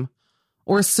team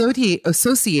or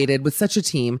associated with such a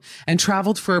team and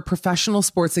traveled for a professional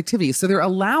sports activity. So they're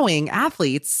allowing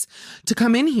athletes to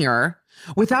come in here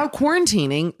without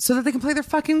quarantining so that they can play their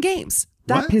fucking games.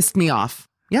 That pissed me off.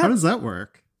 Yeah. How does that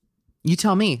work? You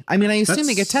tell me. I mean, I assume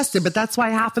they get tested, but that's why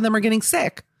half of them are getting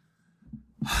sick.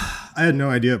 I had no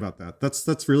idea about that.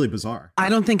 That's really bizarre. I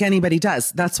don't think anybody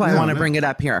does. That's why I want to bring it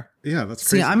up here. Yeah, that's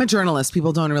crazy. See, I'm a journalist.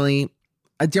 People don't really...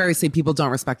 dare I say people don't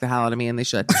respect the hell out of me, and they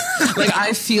should. Like,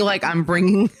 I feel like I'm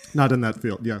bringing... Not in that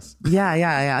field, yes.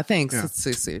 Yeah. Thanks. Yeah. That's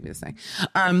so sweet to say.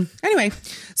 Anyway,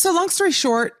 so long story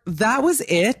short, that was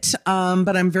it.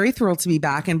 But I'm very thrilled to be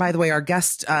back. And by the way, our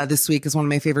guest this week is one of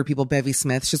my favorite people, Bevy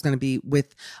Smith. She's going to be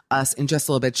with us in just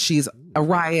a little bit. She's a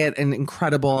riot and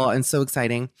incredible and so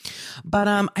exciting. But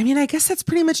I mean, I guess that's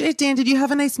pretty much it. Dan, did you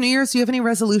have a nice New Year's? Do you have any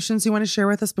resolutions you want to share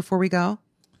with us before we go?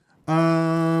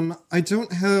 I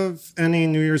don't have any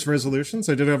New Year's resolutions.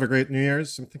 I did have a great New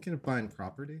Year's. I'm thinking of buying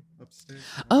property upstate.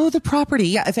 Oh, the property.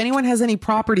 Yeah. If anyone has any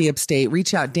property upstate,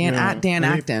 reach out. Dan at Dan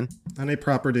Acton. Any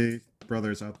property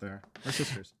brothers out there or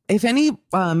sisters. If any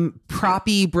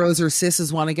proppy bros or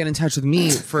sisters want to get in touch with me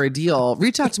for a deal,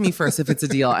 reach out to me first if it's a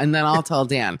deal, and then I'll tell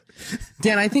Dan.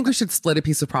 Dan, I think we should split a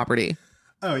piece of property.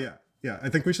 Oh, yeah. Yeah. I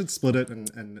think we should split it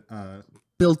and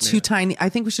build I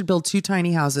think we should build 2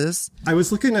 tiny houses. I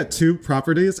was looking at 2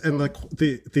 properties, and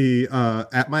the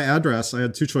at my address, I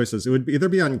had 2 choices. It would either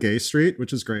be on Gay Street,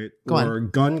 which is great, or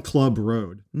Gun Club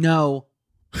Road. No.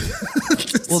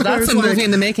 Well, that's a movie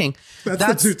in the making.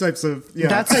 That's the 2 types of, yeah.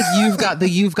 That's like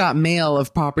you've got mail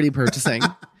of property purchasing.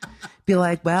 Be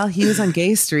like, well, he was on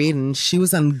Gay Street and she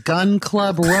was on Gun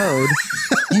Club Road.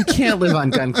 You can't live on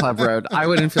Gun Club Road. I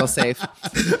wouldn't feel safe.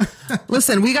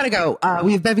 Listen, we got to go.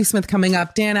 We have Bevy Smith coming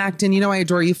up. Dan Acton, you know I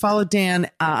adore you. Follow Dan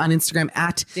on Instagram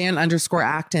at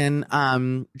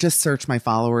Dan_Acton. Just search my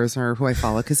followers or who I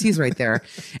follow because he's right there.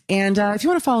 And if you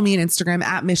want to follow me on Instagram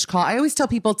at Mishcall, I always tell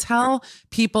people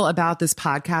about this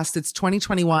podcast. It's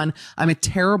 2021. I'm a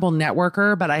terrible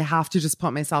networker, but I have to just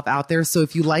put myself out there. So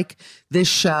if you like this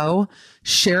show,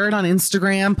 share it on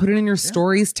Instagram, put it in your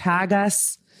stories, tag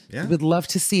us. Yeah. Would love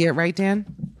to see it, right, Dan?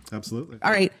 Absolutely.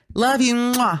 All right. Love you.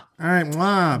 Mwah. All right.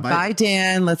 Mwah. Bye. Bye,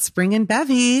 Dan. Let's bring in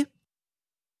Bevy.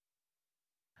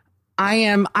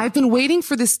 I've been waiting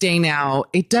for this day now.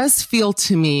 It does feel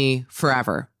to me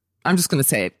forever. I'm just going to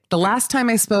say it. The last time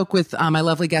I spoke with my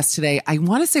lovely guest today, I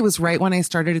want to say was right when I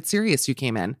started at Sirius. You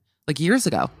came in like years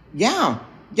ago. Yeah.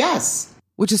 Yes.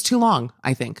 Which is too long,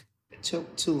 I think. Too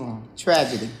long.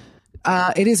 Tragedy.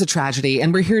 It is a tragedy,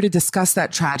 and we're here to discuss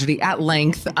that tragedy at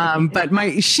length. But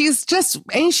she's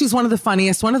one of the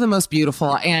funniest, one of the most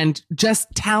beautiful, and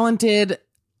just talented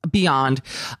beyond.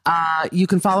 You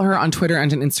can follow her on Twitter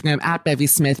and on Instagram at Bevy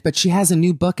Smith, but she has a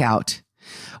new book out,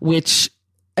 which,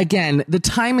 again, the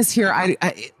time is here.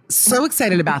 I so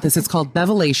excited about this. It's called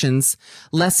Bevelations,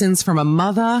 Lessons from a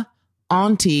Mother,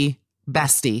 Auntie,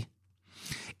 Bestie.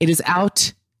 It is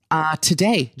out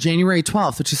today, January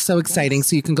 12th, which is so exciting. Yes.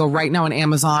 So you can go right now on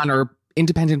Amazon or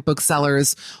independent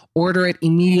booksellers, order it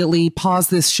immediately, pause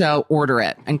this show, order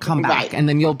it, and come back. Right. And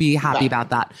then you'll be happy about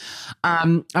that.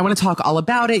 I want to talk all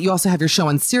about it. You also have your show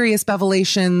on Sirius,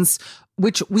 Bevelations,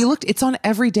 which it's on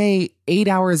every day, 8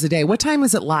 hours a day. What time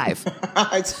is it live?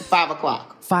 It's 5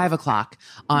 o'clock. 5 o'clock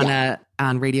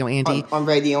on Radio Andy. On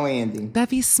Radio Andy.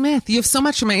 Bevy Smith. You have so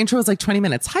much. My intro was like 20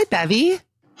 minutes. Hi, Bevy.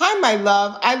 Hi, my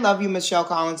love. I love you, Michelle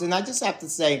Collins. And I just have to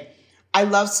say, I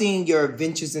love seeing your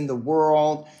adventures in the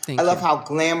world. I love how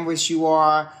glamorous you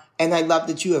are. And I love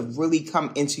that you have really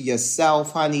come into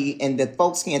yourself, honey, and that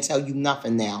folks can't tell you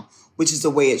nothing now, which is the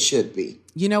way it should be.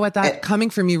 You know what? That coming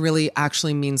from you really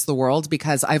actually means the world,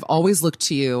 because I've always looked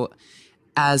to you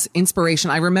as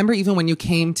inspiration. I remember even when you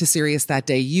came to Sirius that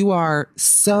day, you are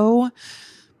so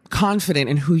confident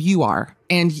in who you are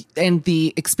and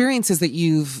the experiences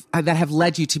that have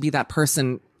led you to be that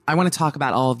person. I want to talk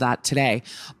about all of that today,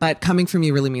 but coming from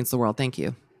you really means the world. Thank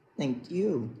you. Thank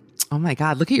you. Oh my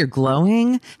God. Look at your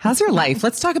glowing. How's your life?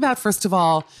 Let's talk about, first of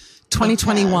all,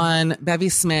 2021, Bevy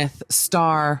Smith,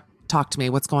 star. Talk to me.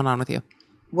 What's going on with you?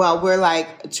 Well, we're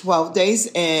like 12 days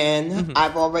in. Mm-hmm.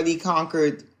 I've already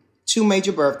conquered 2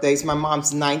 major birthdays. My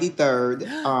mom's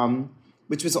 93rd,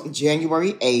 which was on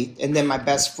January 8th. And then my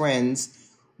best friend's,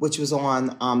 which was on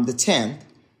the 10th.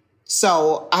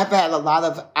 So I've had a lot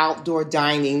of outdoor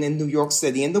dining in New York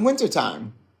City in the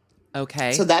wintertime.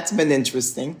 Okay. So that's been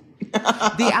interesting.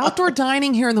 The outdoor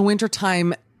dining here in the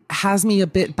wintertime has me a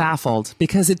bit baffled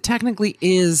because it technically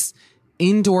is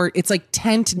indoor. It's like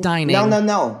tent dining.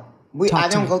 No. I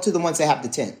don't go to the ones that have the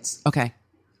tents. Okay.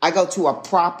 I go to a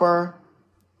proper,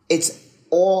 it's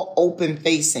all open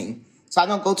facing. So I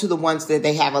don't go to the ones that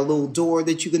they have a little door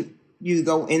that you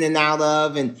go in and out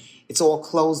of and it's all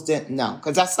closed in. No,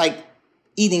 because that's like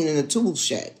eating in a tool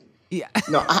shed. Yeah.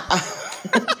 No,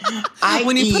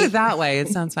 when you put it that way, it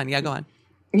sounds fun. Yeah, go on.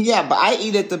 Yeah, but I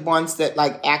eat at the ones that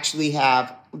like actually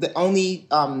have the only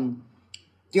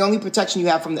protection you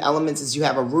have from the elements is you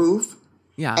have a roof.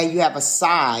 Yeah. And you have a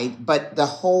side, but the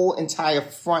whole entire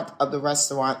front of the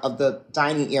restaurant, of the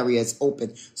dining area is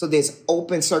open. So there's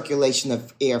open circulation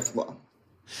of airflow.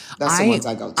 That's the ones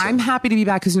I go to. I'm happy to be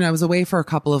back because, I was away for a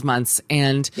couple of months.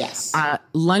 And yes.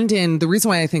 London, the reason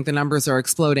why I think the numbers are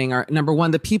exploding are, number one,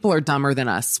 the people are dumber than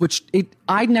us, which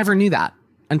I never knew that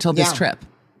until this trip.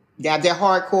 Yeah, they're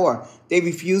hardcore. They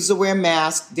refuse to wear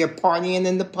masks. They're partying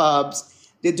in the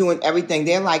pubs. They're doing everything.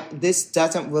 They're like, this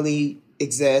doesn't really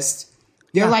exist.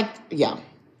 They're like,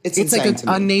 it's like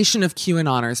a nation of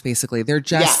QAnoners, basically. They're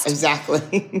just... Yeah,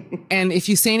 exactly. And if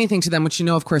you say anything to them, which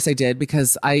of course I did,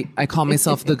 because I call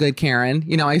myself the good Karen.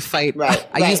 I fight.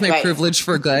 I use my privilege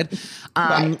for good.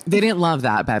 They didn't love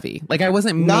that, Bevy. Like, I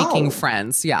wasn't making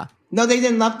friends. Yeah. No, they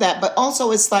didn't love that. But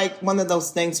also, it's like one of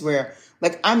those things where,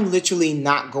 like, I'm literally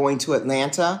not going to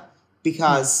Atlanta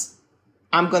because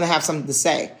I'm going to have something to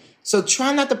say. So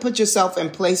try not to put yourself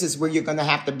in places where you're going to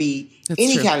have to be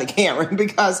kind of Karen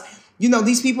because,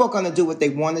 these people are going to do what they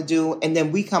want to do. And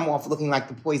then we come off looking like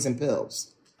the poison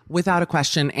pills. Without a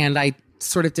question. And I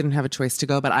sort of didn't have a choice to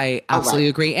go, but I absolutely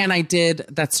agree. And I did.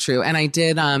 That's true. And I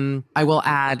did. I will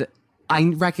add, I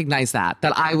recognize that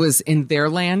I was in their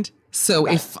land. So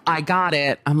if I got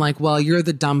it, I'm like, well, you're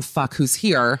the dumb fuck who's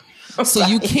here. So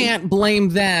you can't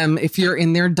blame them if you're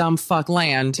in their dumb fuck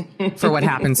land for what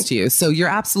happens to you. So you're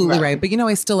absolutely right. But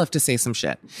I still have to say some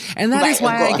shit. And that is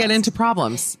why I get into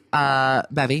problems,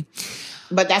 Bevy.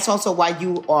 But that's also why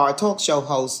you are a talk show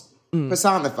host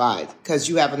personified, because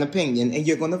you have an opinion and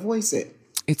you're going to voice it.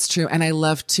 It's true. And I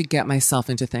love to get myself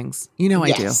into things.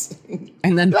 I do.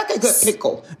 And then like a good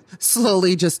pickle.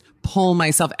 Slowly just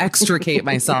extricate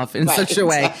myself in such a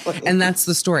way. Exactly. And that's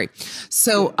the story.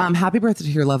 So happy birthday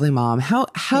to your lovely mom.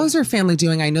 How's your family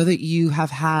doing? I know that you have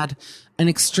had an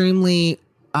extremely,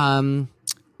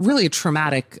 really a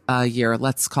traumatic year.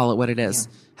 Let's call it what it is.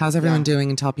 Yeah. How's everyone doing?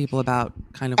 And tell people about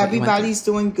kind of what everybody's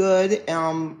doing good.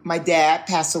 My dad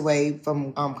passed away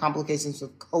from complications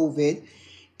of COVID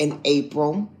in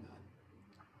April.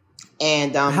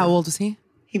 And how old is he?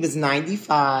 He was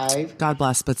 95. God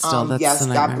bless, but still, that's yes, a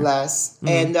nightmare. God bless.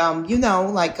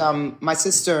 Mm-hmm. And my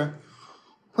sister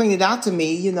pointed out to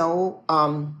me, he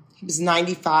was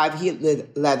 95. He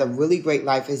had led a really great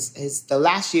life. The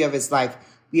last year of his life,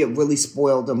 we had really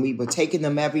spoiled him. We were taking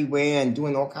him everywhere and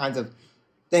doing all kinds of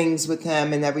things with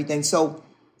him and everything. So,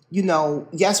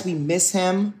 yes, we miss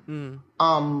him.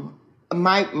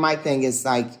 My thing is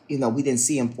like, we didn't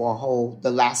see him for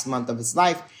the last month of his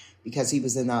life because he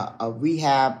was in a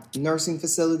rehab nursing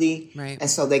facility. Right. And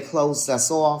so they closed us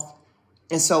off.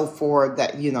 And so for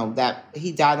that, that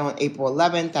he died on April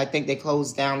 11th. I think they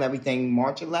closed down everything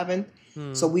March 11th.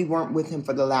 So we weren't with him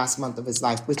for the last month of his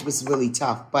life, which was really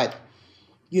tough. But,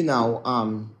 he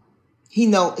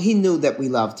knew that we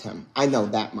loved him. I know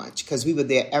that much because we were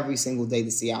there every single day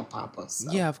to see our papa.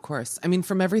 So. Yeah, of course. I mean,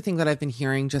 from everything that I've been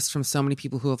hearing, just from so many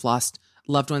people who have lost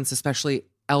loved ones, especially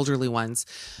elderly ones,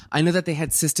 I know that they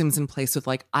had systems in place with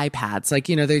like iPads. Like,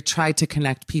 they tried to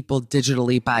connect people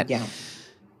digitally, but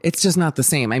it's just not the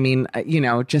same. I mean,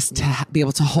 just to be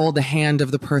able to hold the hand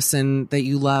of the person that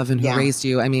you love and who raised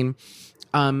you. I mean,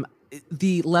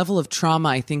 the level of trauma,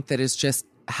 I think, that is just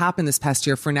happened this past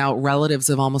year for now relatives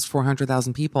of almost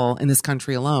 400,000 people in this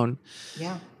country alone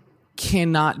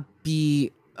cannot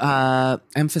be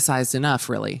emphasized enough,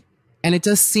 really. And it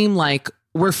does seem like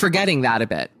we're forgetting that a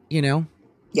bit,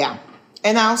 Yeah.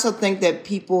 And I also think that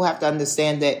people have to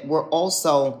understand that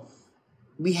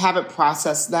we haven't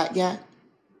processed that yet.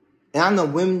 And I don't know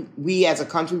when we as a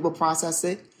country will process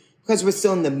it because we're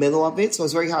still in the middle of it. So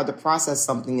it's very hard to process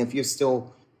something if you're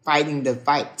still fighting the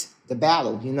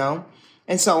battle,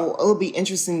 And so it'll be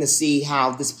interesting to see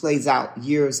how this plays out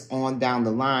years on down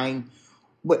the line.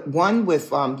 But one with,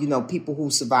 people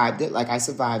who survived it, like I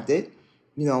survived it,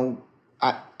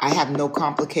 I have no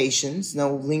complications,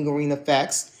 no lingering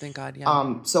effects. Thank God,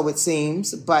 yeah. So it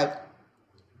seems, but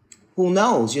who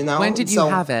knows, When did you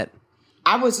have it?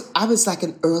 I was like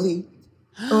an early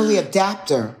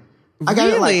adapter. I got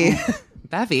really? It like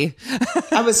Bevy.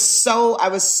 I was so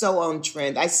on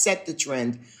trend. I set the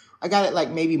trend. I got it like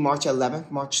maybe March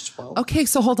 11th, March 12th. Okay,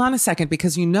 so hold on a second,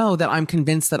 because you know that I'm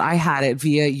convinced that I had it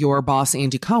via your boss,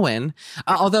 Andy Cohen.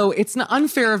 Although it's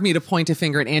unfair of me to point a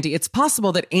finger at Andy. It's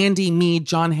possible that Andy, me,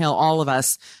 John Hale, all of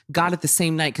us got it the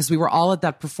same night because we were all at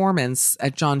that performance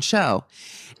at John's show.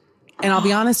 And I'll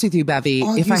be honest with you, Bevy.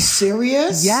 Are you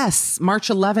serious? Yes, March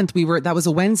 11th. That was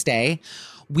a Wednesday.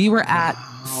 We were at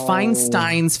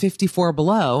Feinstein's 54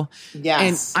 Below.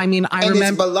 Yes. And I mean, I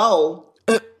remember it's below,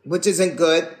 which isn't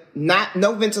good.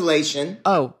 No ventilation.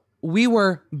 Oh, we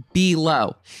were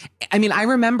below. I mean, I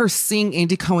remember seeing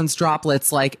Andy Cohen's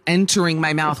droplets like entering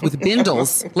my mouth with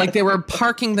bindles, like they were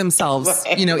parking themselves,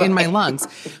 in my lungs.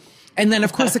 And then,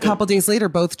 of course, a couple days later,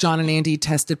 both John and Andy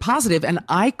tested positive, and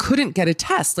I couldn't get a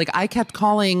test. Like, I kept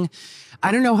calling.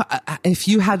 I don't know if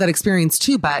you had that experience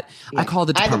too, but I called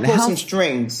the Department of Health. I had to pull some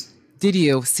strings. Did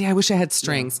you? See, I wish I had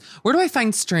strings. Yeah. Where do I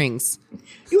find strings?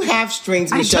 You have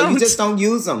strings, Michelle. You just don't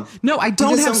use them. No, I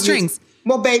don't have strings.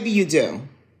 Well, baby, you do.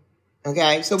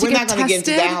 Okay? So we're not going to get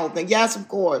into that whole thing. Yes, of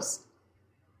course.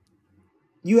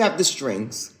 You have the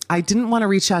strings. I didn't want to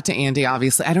reach out to Andy,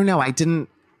 obviously. I don't know.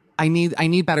 I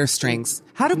need better strings.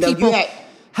 How do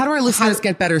our listeners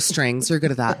get better strings? You're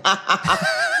good at that.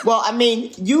 Well, I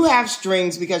mean, you have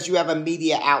strings because you have a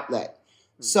media outlet.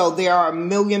 So there are a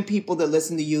million people that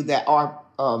listen to you that are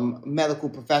medical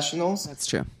professionals. That's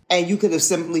true. And you could have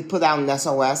simply put out an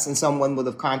SOS and someone would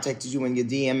have contacted you in your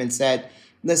DM and said,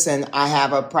 listen, I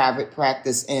have a private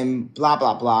practice in blah,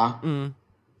 blah, blah. Mm.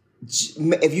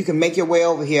 If you can make your way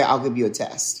over here, I'll give you a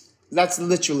test. That's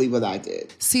literally what I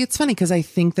did. See, it's funny because I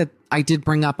think that I did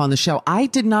bring up on the show, I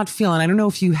did not feel, and I don't know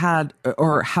if you had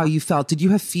or how you felt. Did you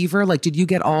have fever? Like, did you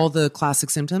get all the classic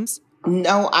symptoms?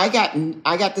 No, I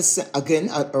got this, again,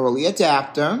 an early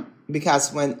adapter,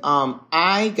 because when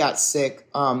I got sick,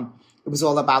 it was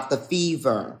all about the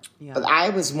fever. Yeah. But I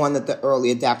was one of the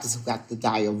early adapters who got the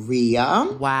diarrhea.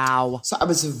 Wow. So I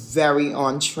was very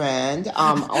on trend.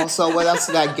 Also, what else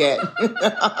did I get?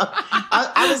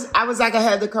 I was like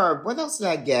ahead of the curve. What else did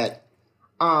I get?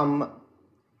 I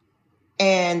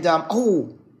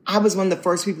was one of the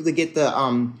first people to get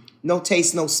the no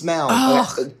taste, no smell.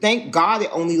 Thank God it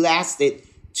only lasted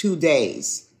 2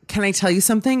 days. Can I tell you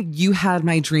something? You had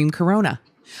my dream corona.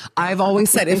 I've always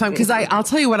said I'll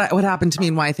tell you what happened to me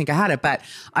and why I think I had it. But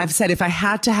I've said if I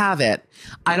had to have it,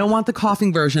 I don't want the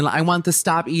coughing version. I want the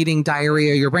stop eating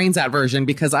diarrhea your brains out version,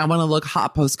 because I want to look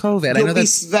hot post COVID. You'll be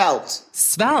svelte.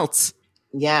 Svelte.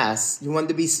 Yes, you want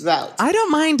to be svelte. I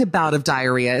don't mind a bout of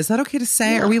diarrhea. Is that okay to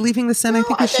say? Yeah. Are we leaving this in? I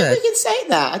think we should. I think we can say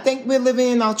that. I think we're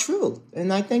living in our truth,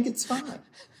 and I think it's fine.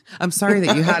 I'm sorry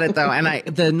that you had it though. And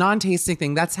the non-tasting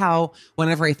thing, that's how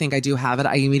whenever I think I do have it,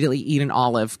 I immediately eat an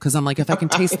olive, because I'm like, if I can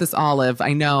taste this olive,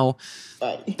 I know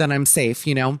that I'm safe,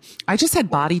 I just had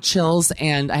body chills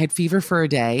and I had fever for a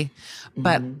day,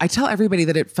 but I tell everybody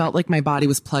that it felt like my body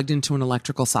was plugged into an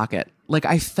electrical socket. Like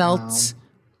I felt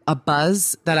a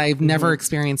buzz that I've never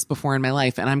experienced before in my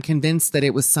life. And I'm convinced that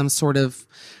it was some sort of,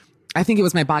 I think it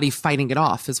was my body fighting it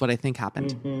off is what I think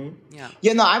happened. Mm-hmm.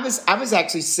 Yeah. I was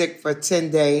actually sick for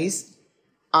 10 days.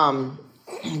 But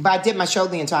I did my show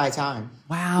the entire time.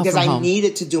 Wow. Because I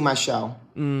needed to do my show.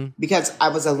 Because I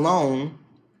was alone,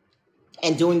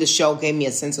 and doing the show gave me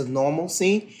a sense of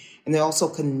normalcy. And it also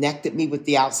connected me with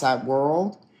the outside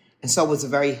world. And so it was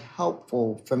very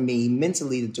helpful for me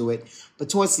mentally to do it. But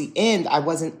towards the end, I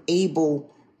wasn't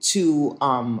able to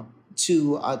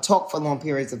talk for long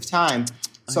periods of time.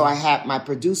 So I had my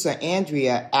producer,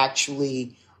 Andrea,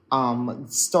 actually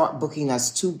start booking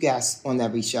us 2 guests on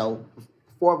every show.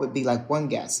 Before it would be like 1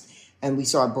 guest. And we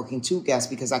started booking 2 guests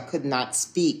because I could not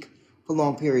speak for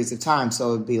long periods of time.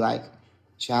 So it would be like,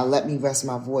 child, let me rest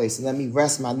my voice and let me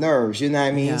rest my nerves. You know what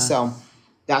I mean? Yeah. So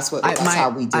that's how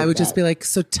we did I would just be like,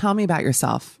 so tell me about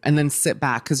yourself, and then sit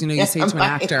back. Because, you say to an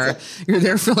actor, you're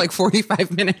there for like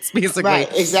 45 minutes, basically. Right,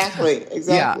 exactly.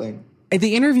 Yeah.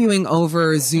 The interviewing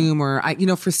over Zoom or,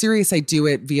 for Sirius, I do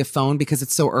it via phone because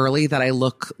it's so early that I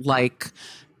look like,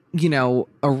 I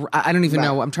don't even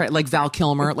know. I'm trying like Val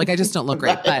Kilmer. Like I just don't look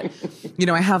great, but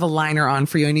I have a liner on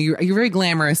for you. And you're very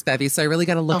glamorous, Bevy. So I really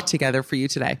got to look together for you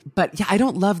today. But yeah, I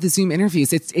don't love the Zoom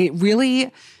interviews. It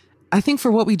really, I think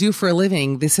for what we do for a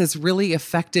living, this has really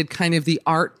affected kind of the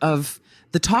art of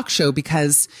the talk show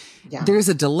because there's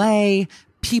a delay.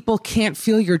 People can't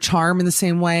feel your charm in the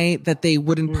same way that they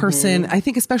would in person. I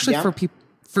think especially for people,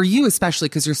 for you especially,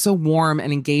 because you're so warm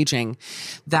and engaging,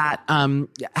 that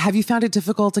have you found it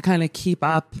difficult to kind of keep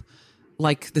up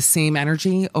like the same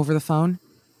energy over the phone?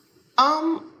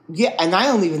 Yeah, and I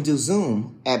don't even do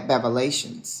Zoom at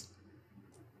Bevelations.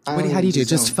 How do you do?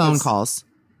 Just phone calls?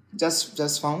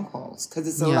 Just phone calls, because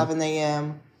it's 11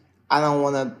 a.m. I don't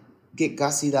want to get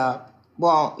gussied up.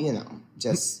 Well,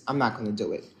 I'm not going to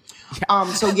do it.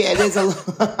 So yeah, it is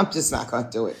I'm just not going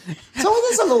to do it. So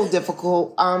it is a little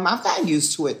difficult. I've gotten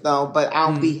used to it though, but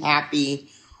I'll be happy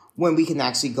when we can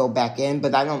actually go back in.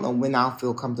 But I don't know when I'll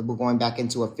feel comfortable going back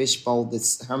into a fishbowl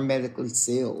that's hermetically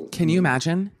sealed. Can you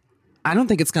imagine? I don't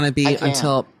think it's going to be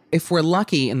until, if we're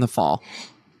lucky, in the fall.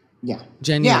 Yeah.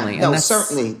 Genuinely. Yeah, no,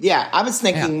 certainly. Yeah. I was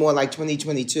thinking more like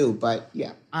 2022, but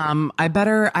yeah. I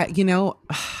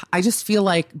just feel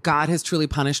like God has truly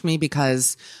punished me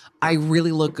because I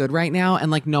really look good right now and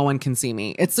like no one can see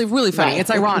me. It's really funny. Right. It's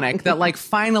ironic that like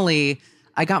finally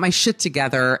I got my shit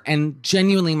together and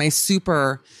genuinely my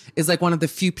super is like one of the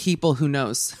few people who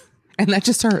knows. And that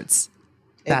just hurts.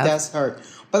 It does hurt.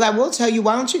 But I will tell you,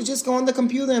 why don't you just go on the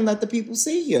computer and let the people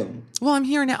see you? Well, I'm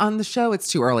here now on the show.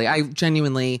 It's too early. I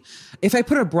genuinely, if I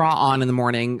put a bra on in the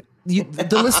morning, the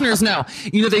listeners know.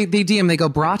 They DM, they go,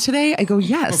 bra today? I go,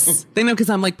 yes. They know because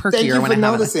I'm like perkier. Thank you when for I have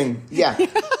noticing. Yeah.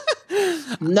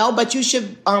 No, but you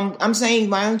should, I'm saying,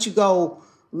 why don't you go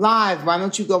live? Why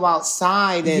don't you go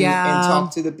outside and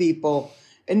talk to the people?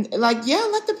 And let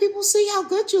the people see how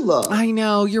good you look. I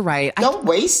know, you're right. Don't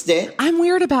waste it. I'm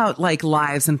weird about like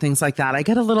lives and things like that. I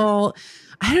get a little,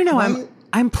 I don't know.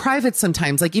 I'm private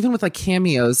sometimes, like even with like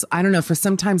cameos. I don't know. For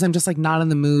sometimes I'm just like not in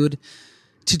the mood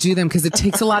to do them because it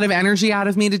takes a lot of energy out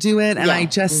of me to do it. And I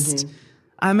just,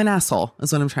 I'm an asshole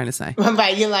is what I'm trying to say.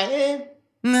 Right. You're like,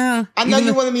 no. I know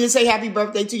you wanted me to say happy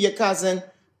birthday to your cousin,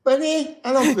 but I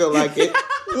don't feel like it.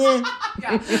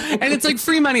 And it's like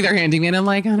free money they're handing me. And I'm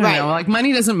like, I don't know. Like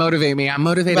money doesn't motivate me. I'm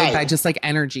motivated by just like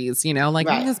energies,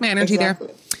 there's my energy there.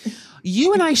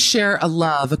 You and I share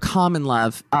a common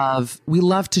love of, we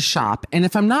love to shop. And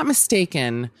if I'm not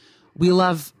mistaken, we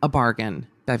love a bargain,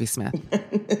 Bevy Smith.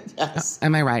 Yes.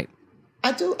 Am I right?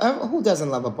 I do. Who doesn't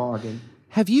love a bargain?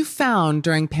 Have you found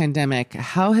during pandemic,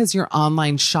 how has your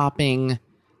online shopping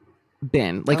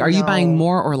been? Like, are you buying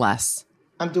more or less?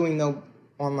 I'm doing no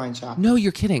online shopping. No,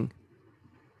 you're kidding.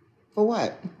 For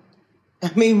what?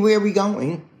 I mean, where are we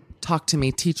going? Talk to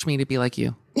me. Teach me to be like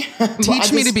you.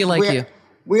 Teach me to be like you.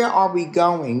 Where are we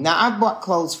going? Now, I bought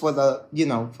clothes for the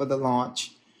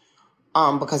launch,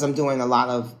 because I'm doing a lot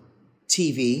of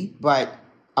TV, but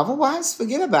otherwise,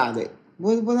 forget about it.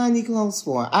 What do I need clothes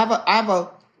for? I have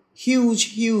a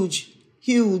huge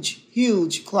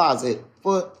closet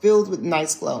filled with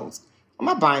nice clothes. I'm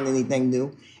not buying anything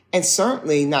new. And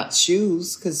certainly not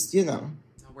shoes, because, Where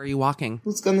are you walking?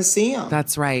 Who's going to see them?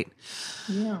 That's right.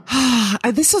 Yeah.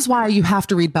 This is why you have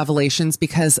to read Bevelations,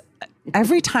 because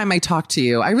every time I talk to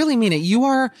you, I really mean it. You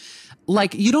are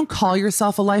like, you don't call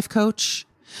yourself a life coach,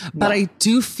 but I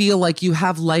do feel like you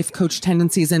have life coach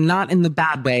tendencies, and not in the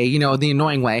bad way, the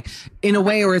annoying way, in a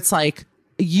way where it's like,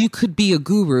 you could be a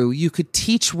guru. You could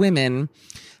teach women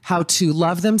how to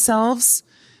love themselves.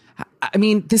 I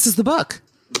mean, this is the book.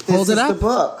 Hold it up. This is the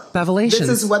book. Bevelations.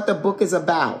 This is what the book is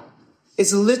about.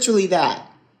 It's literally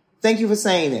that. Thank you for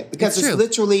saying it. Because it's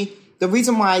literally, the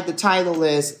reason why the title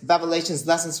is Bevelations,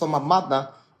 Lessons from a Mother.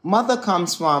 Mother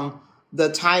comes from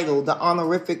the title, the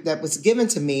honorific that was given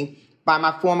to me by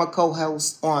my former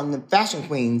co-host on the Fashion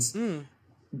Queens,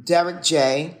 Derek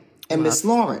J. and Miss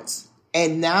Lawrence.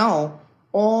 And now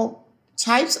all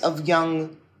types of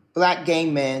young Black gay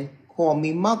men call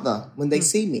me mother when they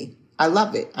see me. I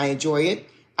love it. I enjoy it.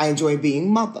 I enjoy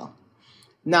being mother.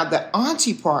 Now, the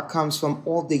auntie part comes from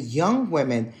all the young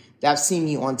women that have seen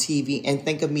me on TV and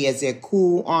think of me as their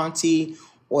cool auntie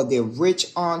or their rich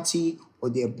auntie or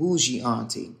their bougie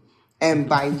auntie. And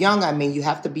by young, I mean you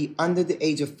have to be under the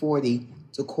age of 40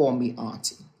 to call me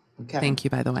auntie. Okay. Thank you,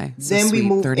 by the way. Then we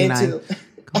move 39. Into...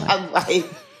 right.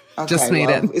 Okay, just made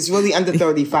it. It's really under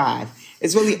 35.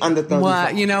 It's really under 35.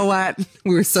 What? You know what?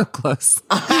 We were so close.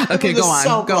 Okay, go on.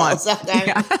 So go close, on. Okay?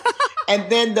 Yeah. And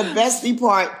then the bestie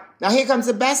part. Now here comes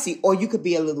the bestie, or you could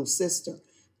be a little sister.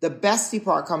 The bestie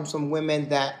part comes from women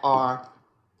that are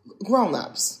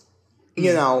grown-ups.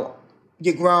 You're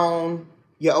grown.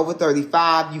 You're over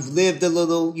 35. You've lived a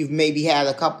little. You've maybe had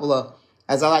a couple of,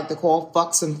 as I like to call,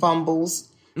 fucks and fumbles.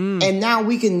 And now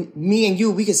me and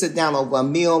you, we can sit down over a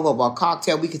meal, over a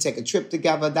cocktail. We can take a trip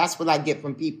together. That's what I get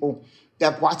from people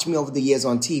that watch me over the years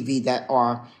on TV that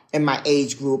are in my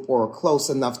age group or close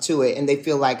enough to it, and they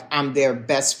feel like I'm their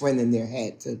best friend in their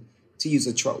head, to use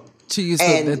a trope. To use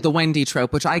the Wendy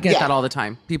trope, which I get that all the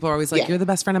time. People are always like, "You're the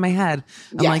best friend in my head."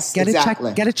 I'm like, "Get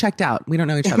it checked out. We don't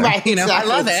know each other." Right, you know,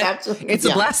 exactly. I love it. It's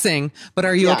a blessing. But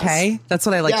are you okay? That's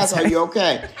what I like to say. Are you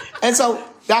okay? And so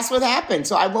that's what happened.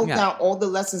 So I wrote down all the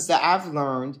lessons that I've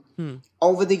learned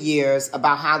over the years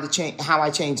about how I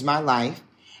changed my life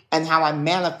and how I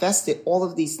manifested all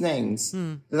of these things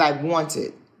that I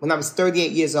wanted when I was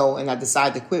 38 years old, and I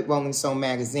decided to quit Rolling Stone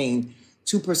magazine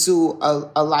to pursue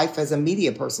a life as a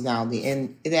media personality,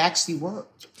 and it actually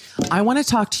worked. I want to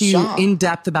talk to you in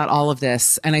depth about all of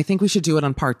this, and I think we should do it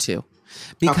on part 2.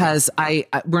 Because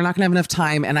we're not going to have enough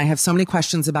time, and I have so many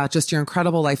questions about just your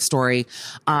incredible life story,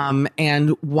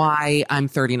 and why I'm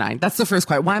 39. That's the first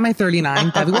question. Why am I 39?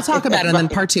 Bevy, we'll talk about it, and then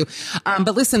part 2.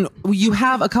 But listen, you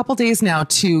have a couple days now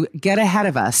to get ahead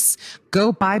of us.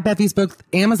 Go buy Bevy's book.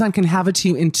 Amazon can have it to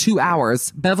you in 2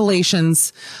 hours.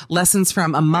 Bevelations, Lessons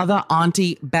from a Mother,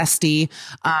 Auntie, Bestie.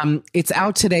 It's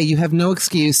out today. You have no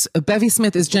excuse. Bevy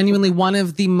Smith is genuinely one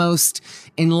of the most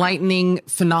enlightening,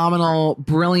 phenomenal,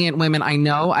 brilliant women I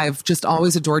know. I've just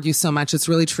always adored you so much. It's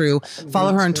really true.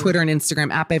 Follow her on Twitter and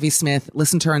Instagram at Bevy Smith.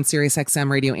 Listen to her on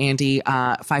SiriusXM Radio Andy,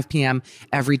 5 p.m.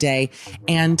 every day.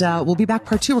 And we'll be back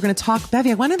part 2. We're going to talk,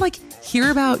 Bevy, I want to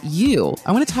hear about you.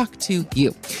 I want to talk to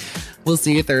you. We'll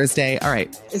see you Thursday. All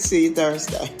right. See you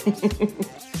Thursday.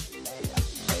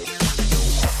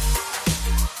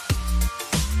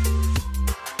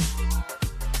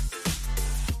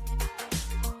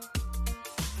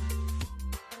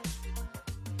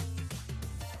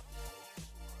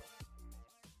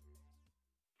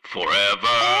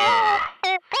 Forever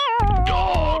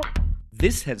Dog.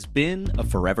 This has been a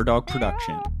Forever Dog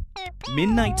production.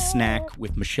 Midnight Snack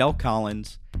with Michelle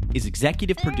Collins is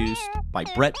executive produced by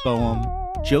Brett Boehm,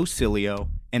 Joe Cilio,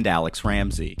 and Alex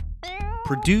Ramsey.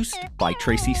 Produced by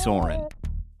Tracy Soren.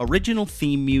 Original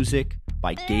theme music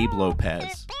by Gabe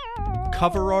Lopez.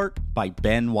 Cover art by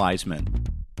Ben Wiseman.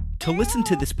 To listen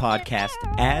to this podcast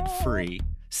ad-free,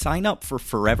 sign up for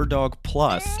Forever Dog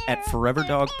Plus at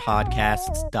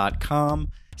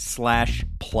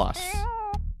foreverdogpodcasts.com/plus.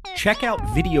 Check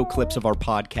out video clips of our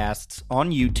podcasts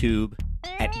on YouTube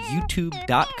at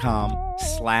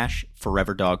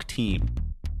youtube.com/foreverdogteam.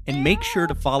 And make sure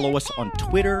to follow us on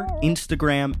Twitter,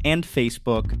 Instagram, and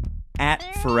Facebook at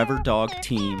Forever Dog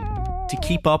Team to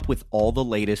keep up with all the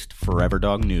latest Forever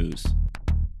Dog news.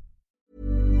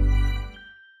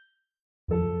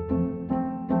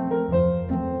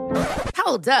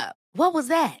 Hold up. What was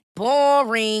that?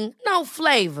 Boring. No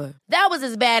flavor. That was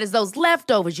as bad as those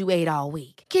leftovers you ate all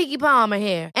week. Keke Palmer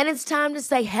here. And it's time to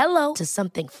say hello to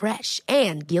something fresh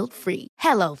and guilt-free.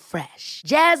 HelloFresh.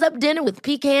 Jazz up dinner with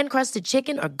pecan-crusted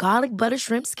chicken or garlic butter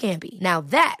shrimp scampi. Now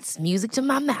that's music to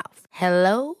my mouth.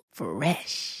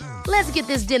 HelloFresh. Let's get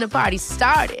this dinner party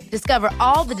started. Discover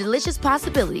all the delicious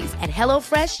possibilities at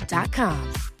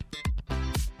HelloFresh.com.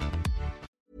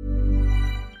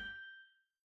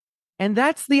 And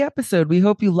that's the episode. We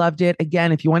hope you loved it.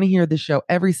 Again, if you want to hear the show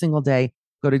every single day,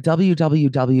 go to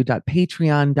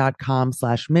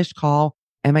www.patreon.com/mishcall,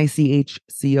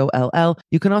 MICHCOLL.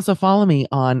 You can also follow me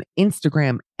on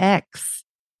Instagram, X,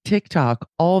 TikTok,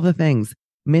 all the things.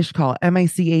 Mishcall,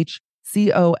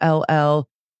 MICHCOLL.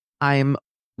 I'm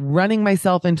running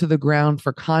myself into the ground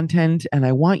for content, and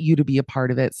I want you to be a part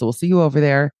of it. So we'll see you over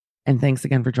there. And thanks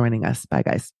again for joining us. Bye,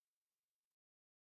 guys.